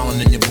 you're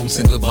styling in your boots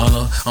and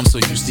Gabbana. I'm so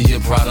used to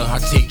your Prada. I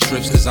take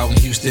trips cause out in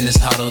Houston it's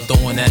hotter.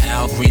 Throwing that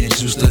Al Green and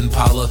juice to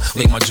Impala.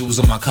 Like my jewels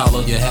on my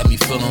collar. You had me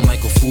feeling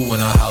like a fool when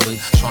I hollered.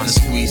 Trying to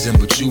squeeze in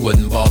but you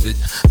wasn't bothered.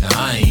 Now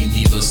I ain't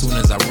either. Soon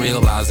as I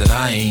realized that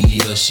I ain't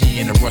either. She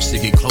in a rush to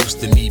get close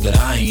to me but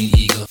I ain't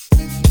eager.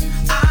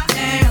 I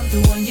am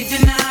the one you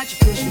denied. You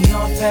push me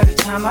off every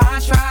time I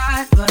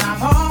try, but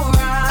I'm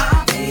alright.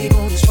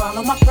 Able to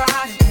swallow my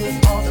pride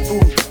and put all the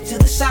bullshit to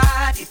the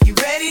side. If you're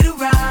ready to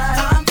ride,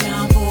 I'm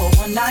down for a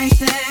one night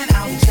stand.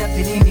 I'll accept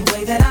it any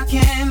way that I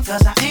can,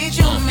 cause I ain't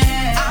your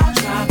man. I'll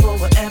try for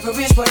whatever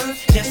it's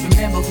worth. Just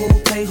remember who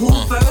play who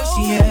first,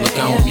 yeah. Look,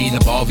 I don't mean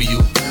to bother you,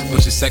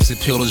 but your sex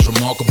appeal is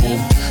remarkable.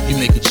 You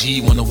make a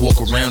G wanna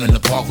walk around in the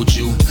park with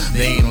you.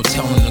 There ain't no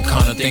telling the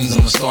kind of things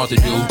I'ma start to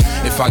do.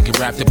 If I get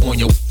wrapped up on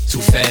your too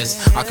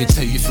fast, I can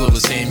tell you feel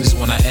the same as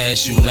when I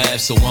asked you laugh.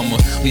 So I'ma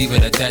leave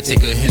it at that,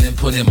 take a hint and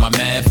put in my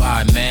math.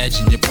 I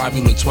imagine you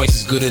probably look twice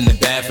as good in the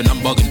bath. And I'm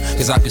bugging,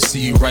 cause I can see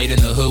you right in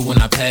the hood when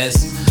I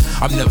pass.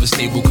 I'm never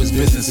stable cause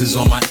business is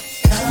on my,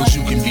 but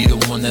you can be the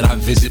one that I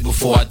visit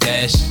before I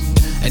dash.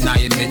 And I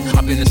admit,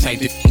 I've been the type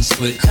that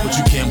split, but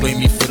you can't blame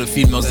me for the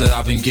females that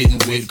I've been getting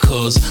with.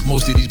 Cause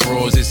most of these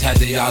bros just had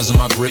their eyes on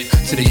my grip,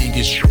 till they ain't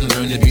get shit and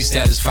learn to be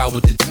satisfied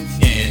with it.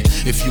 And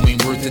if you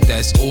ain't worth it,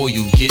 that's all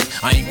you get.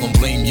 I ain't gon'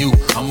 blame you,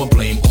 I'ma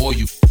blame all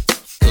you.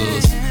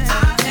 Cause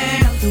I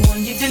am the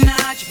one you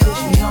denied. You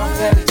push me off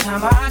every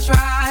time I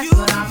try,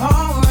 but I'm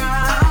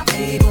alright.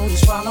 Able to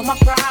swallow my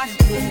pride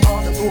and put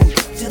all the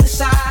bullshit to the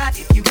side.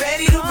 If you're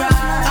ready to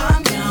ride,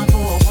 I'm down for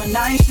a one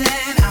night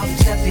stand. I'll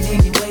accept it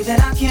any way that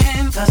I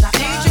can, cause I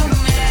ain't your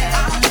man.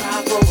 I'll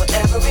try for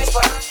whatever it's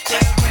worth.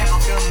 Just remember,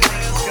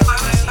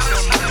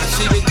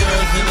 see the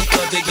girls in the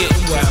club, they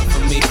getting wild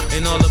for me.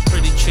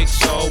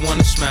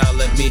 wanna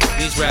smile at me.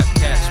 These rap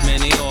cats, man,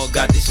 they all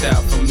got this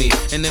style from me.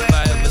 And if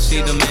I ever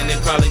see them, man, they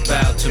probably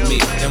bow to me.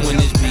 And when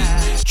this beat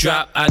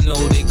drop, I know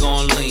they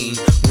gon' lean.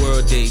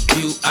 World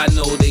debut, I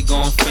know they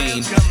gon'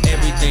 fiend.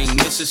 Everything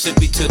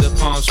Mississippi to the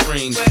Palm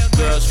Springs.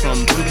 Girls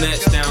from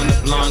brunettes down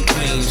to blonde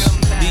queens.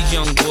 These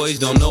young boys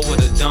don't know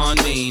what a Don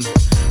mean.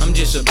 I'm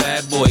just a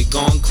bad boy,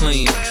 gone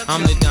clean.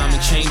 I'm the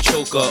diamond chain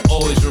choker,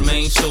 always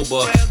remain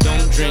sober.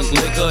 Don't drink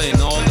liquor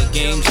and all the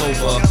game's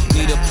over.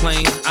 Need a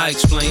plane, I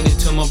explain it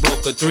to my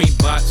broker. 3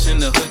 bots in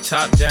the hood,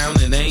 top down,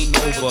 it ain't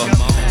over.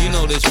 You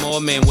know there's more,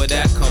 man, where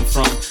that come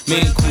from?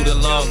 Me and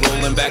Kuda Love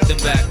rolling back to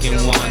back in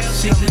one.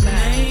 See, the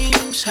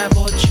names have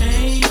all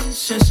changed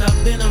since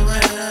I've been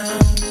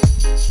around,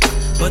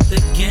 but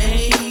the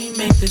game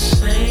ain't the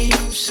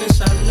same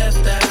since I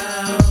left out.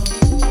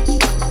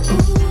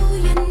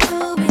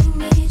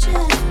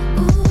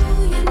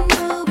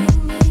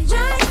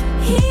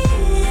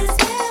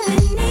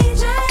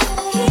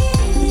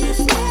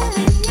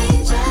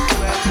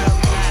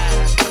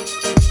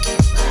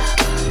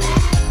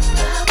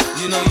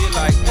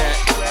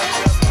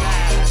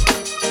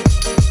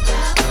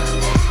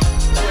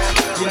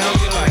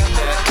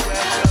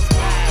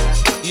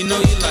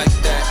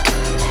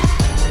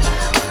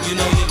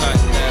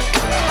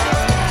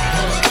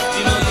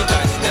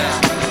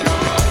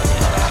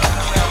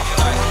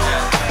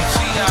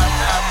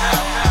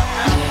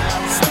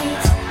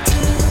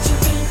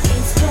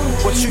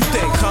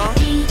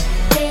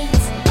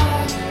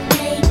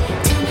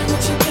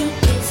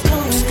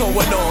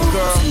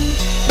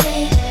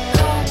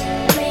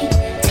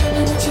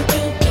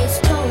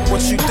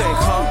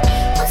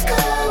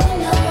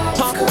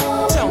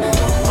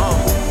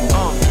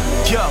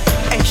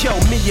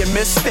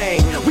 Miss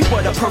Thing, we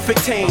were the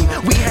perfect team.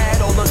 We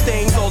had all the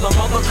things all them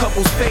other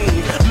couples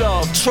fiend.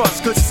 Love,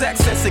 trust, good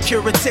sex, and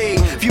security.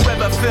 If you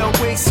ever felt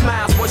weak,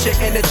 smiles was your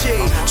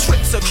energy.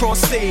 Trips across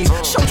seas,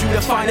 showed you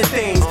the finer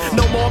things.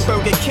 No more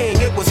Burger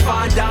King, it was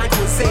fine dine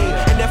cuisine.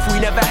 And if we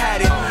never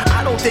had it,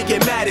 I don't think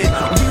it mattered.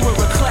 We were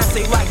a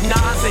classic like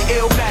Nas and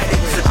Illmatic.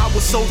 I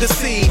was so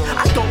deceived,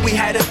 I thought we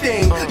had a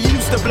thing. You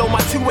used to blow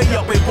my 2-way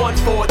up with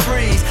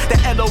 1-4-3s. The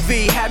LOV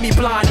had me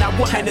blind, I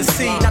wanted to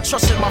see. Not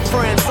trusting my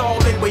friends, all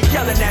they were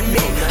yelling at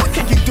me. How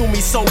can you do me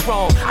so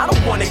wrong? I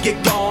don't wanna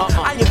get gone.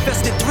 I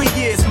invested 3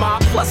 years, ma,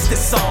 plus this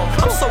song.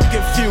 I'm so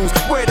confused,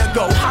 where to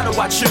go, how do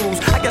I choose?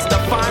 I guess to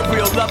find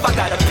real love, I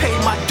gotta pay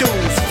my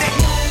dues.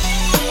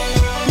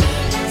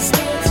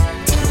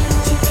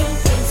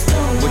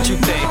 What you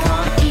think,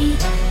 huh?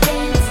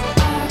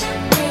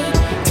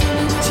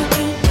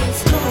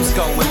 What's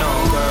going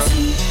on, girl?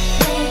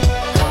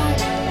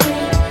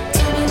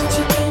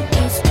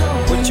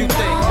 What you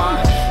think, ma?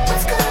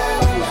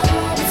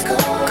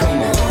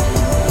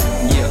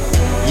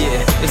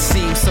 It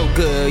seems so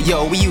good,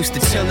 yo, we used to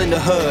chill in the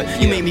hood.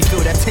 You made me feel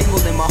that tingle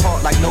in my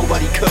heart like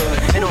nobody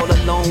could. And all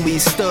alone we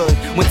stood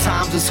when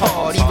times was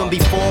hard. Even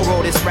before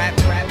all this rap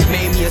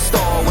made me a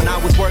star. When I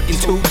was working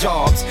 2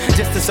 jobs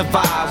just to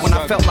survive. When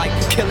I felt like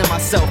killing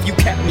myself, you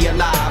kept me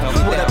alive.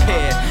 What a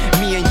pair,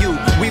 me and you,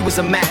 we was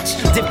a match.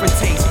 Different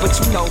tastes, but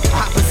you know,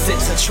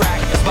 opposites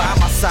attract. By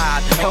my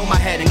side, held my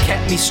head and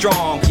kept me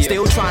strong.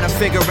 Still trying to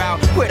figure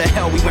out where the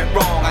hell we went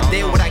wrong. I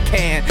did what I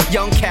can,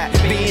 young cat,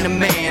 being a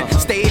man.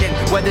 Stayed in,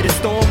 weathered the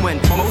storm when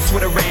most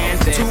would've ran.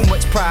 Too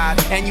much pride,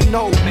 and you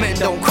know men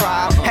don't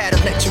cry. Had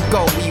to let you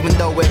go even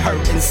though it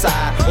hurt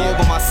inside. All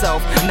by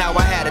myself, now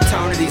I had to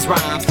turn to these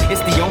rhymes.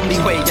 It's the only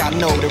way I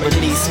know to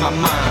release my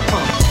mind.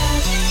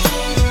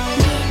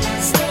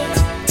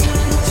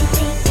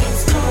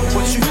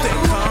 What you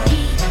think, huh?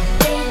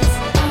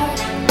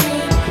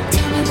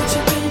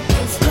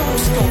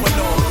 What's going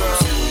on, girl?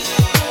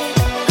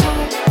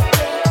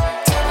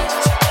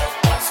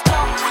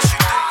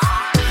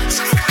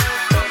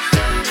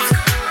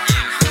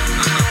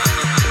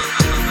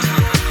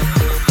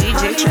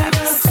 DJ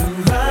Travis.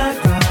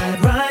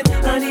 Right.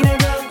 I need a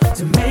girl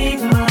to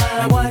make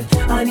my wife.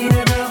 I need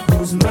a girl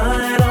who's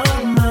mine,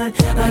 all mine.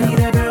 I need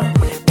a girl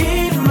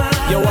in my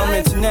Yo, I'm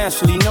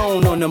internationally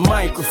known on the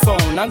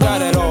microphone. I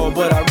got it all,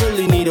 but I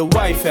really need a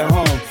wife at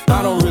home.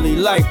 I don't really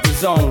like the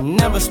zone,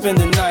 never spend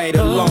the night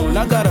alone.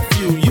 I got a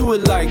few, you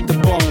would like the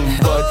bone,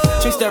 but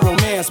chicks that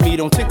romance me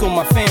don't tickle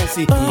my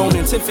fancy. Bone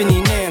and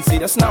Tiffany Nancy,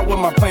 that's not what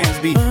my plans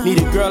be.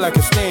 Need a girl that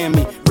can stand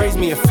me, raise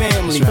me a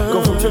family.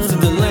 Go from trips to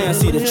the land,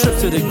 see the trip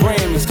to the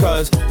Grammys.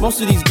 Cause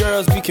most of these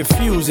girls be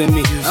confusing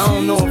me. I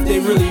don't know if they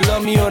really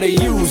love me or they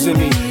using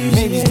me.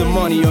 Maybe it's the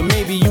money or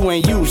maybe you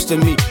ain't used to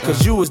me.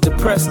 Cause you was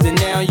depressed and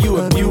now you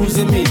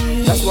abusing me.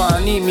 That's why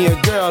I need me a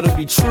girl to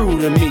be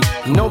true to me.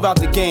 Know about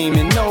the game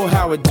and know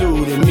how it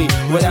do to me.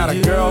 Without a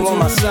girl on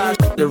my side,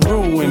 to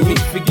ruin me.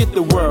 Forget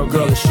the world,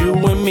 girl, it's you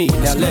and me.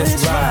 Now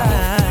let's ride.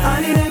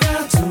 I need a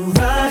girl to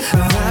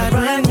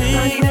ride me. I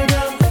need a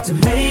girl to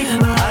make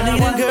my I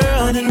need a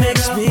girl that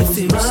makes me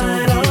feel so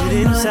good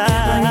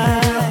inside.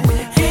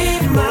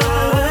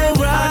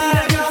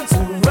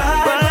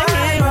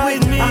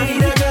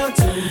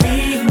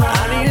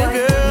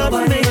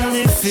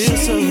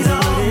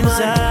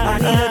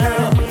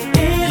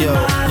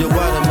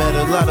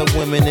 of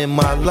women in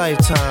my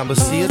lifetime, but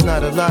see, it's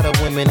not a lot of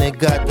women that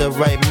got the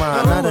right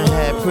mind. I done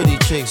had pretty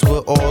chicks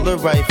with all the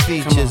right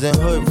features, and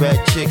hood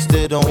rat chicks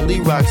that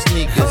only rock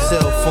sneakers,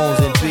 cell phones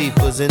and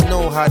beepers, and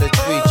know how to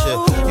treat you.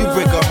 You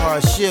break a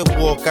heart, shit,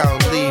 walk out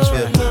and leave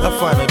you. I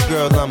find a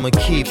girl, I'ma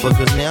keep her,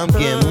 cause now I'm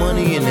getting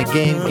money and the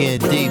game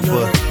getting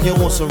deeper. You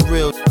want some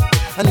real?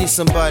 I need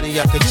somebody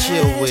I could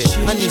chill with.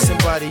 I need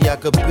somebody I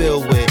could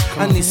build with.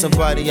 I need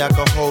somebody I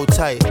could hold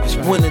tight.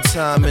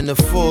 Wintertime in the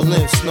full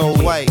length, Snow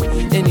White.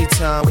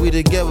 Anytime we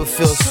together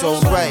feel so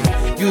right.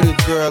 You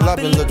the girl I've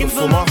been looking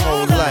for my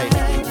whole life.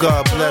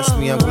 God bless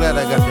me, I'm glad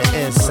I got the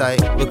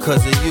insight.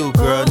 Because of you,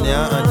 girl,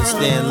 now I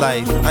understand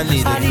life. I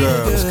need a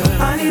girl.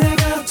 I need a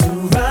girl to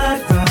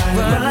ride.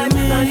 I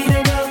need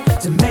a girl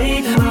to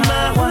make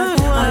my one.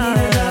 I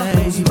need a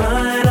girl who's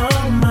mine,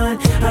 all mine.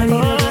 I need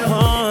a girl.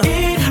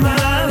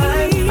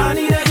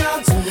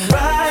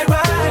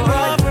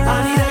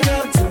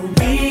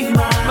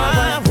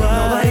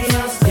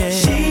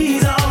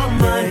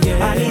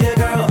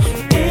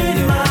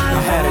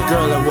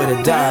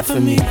 Died for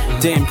me,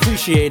 didn't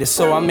appreciate it,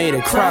 so I made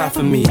her cry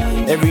for me.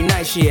 Every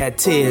night she had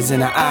tears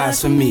in her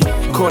eyes for me.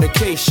 Caught a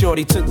case,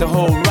 shorty took the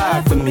whole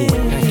ride for me.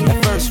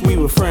 At first we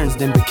were friends,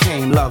 then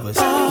became lovers.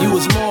 You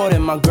was more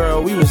than my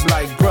girl, we was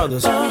like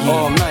brothers.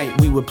 All night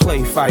we would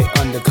play fight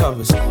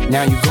undercovers.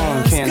 Now you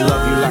gone, can't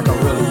love you like I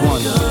really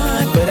wanted.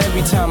 But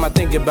every time I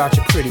think about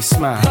your pretty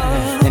smile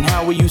and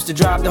how we used to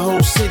drive the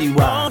whole city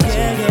wild.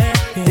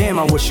 Damn,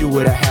 I wish you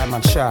would've had my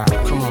child.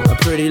 Come on, a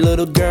pretty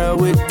little girl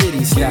with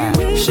ditty style.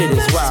 Shit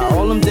is wild,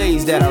 all them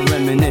days that I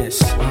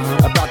reminisce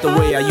about the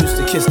way I used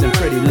to kiss them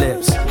pretty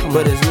lips.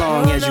 But as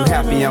long as you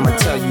happy, I'ma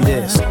tell you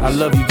this: I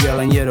love you, girl,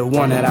 and you're the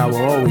one that I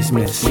will always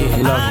miss. I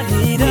love you.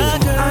 I need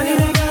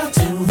a girl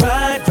to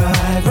ride.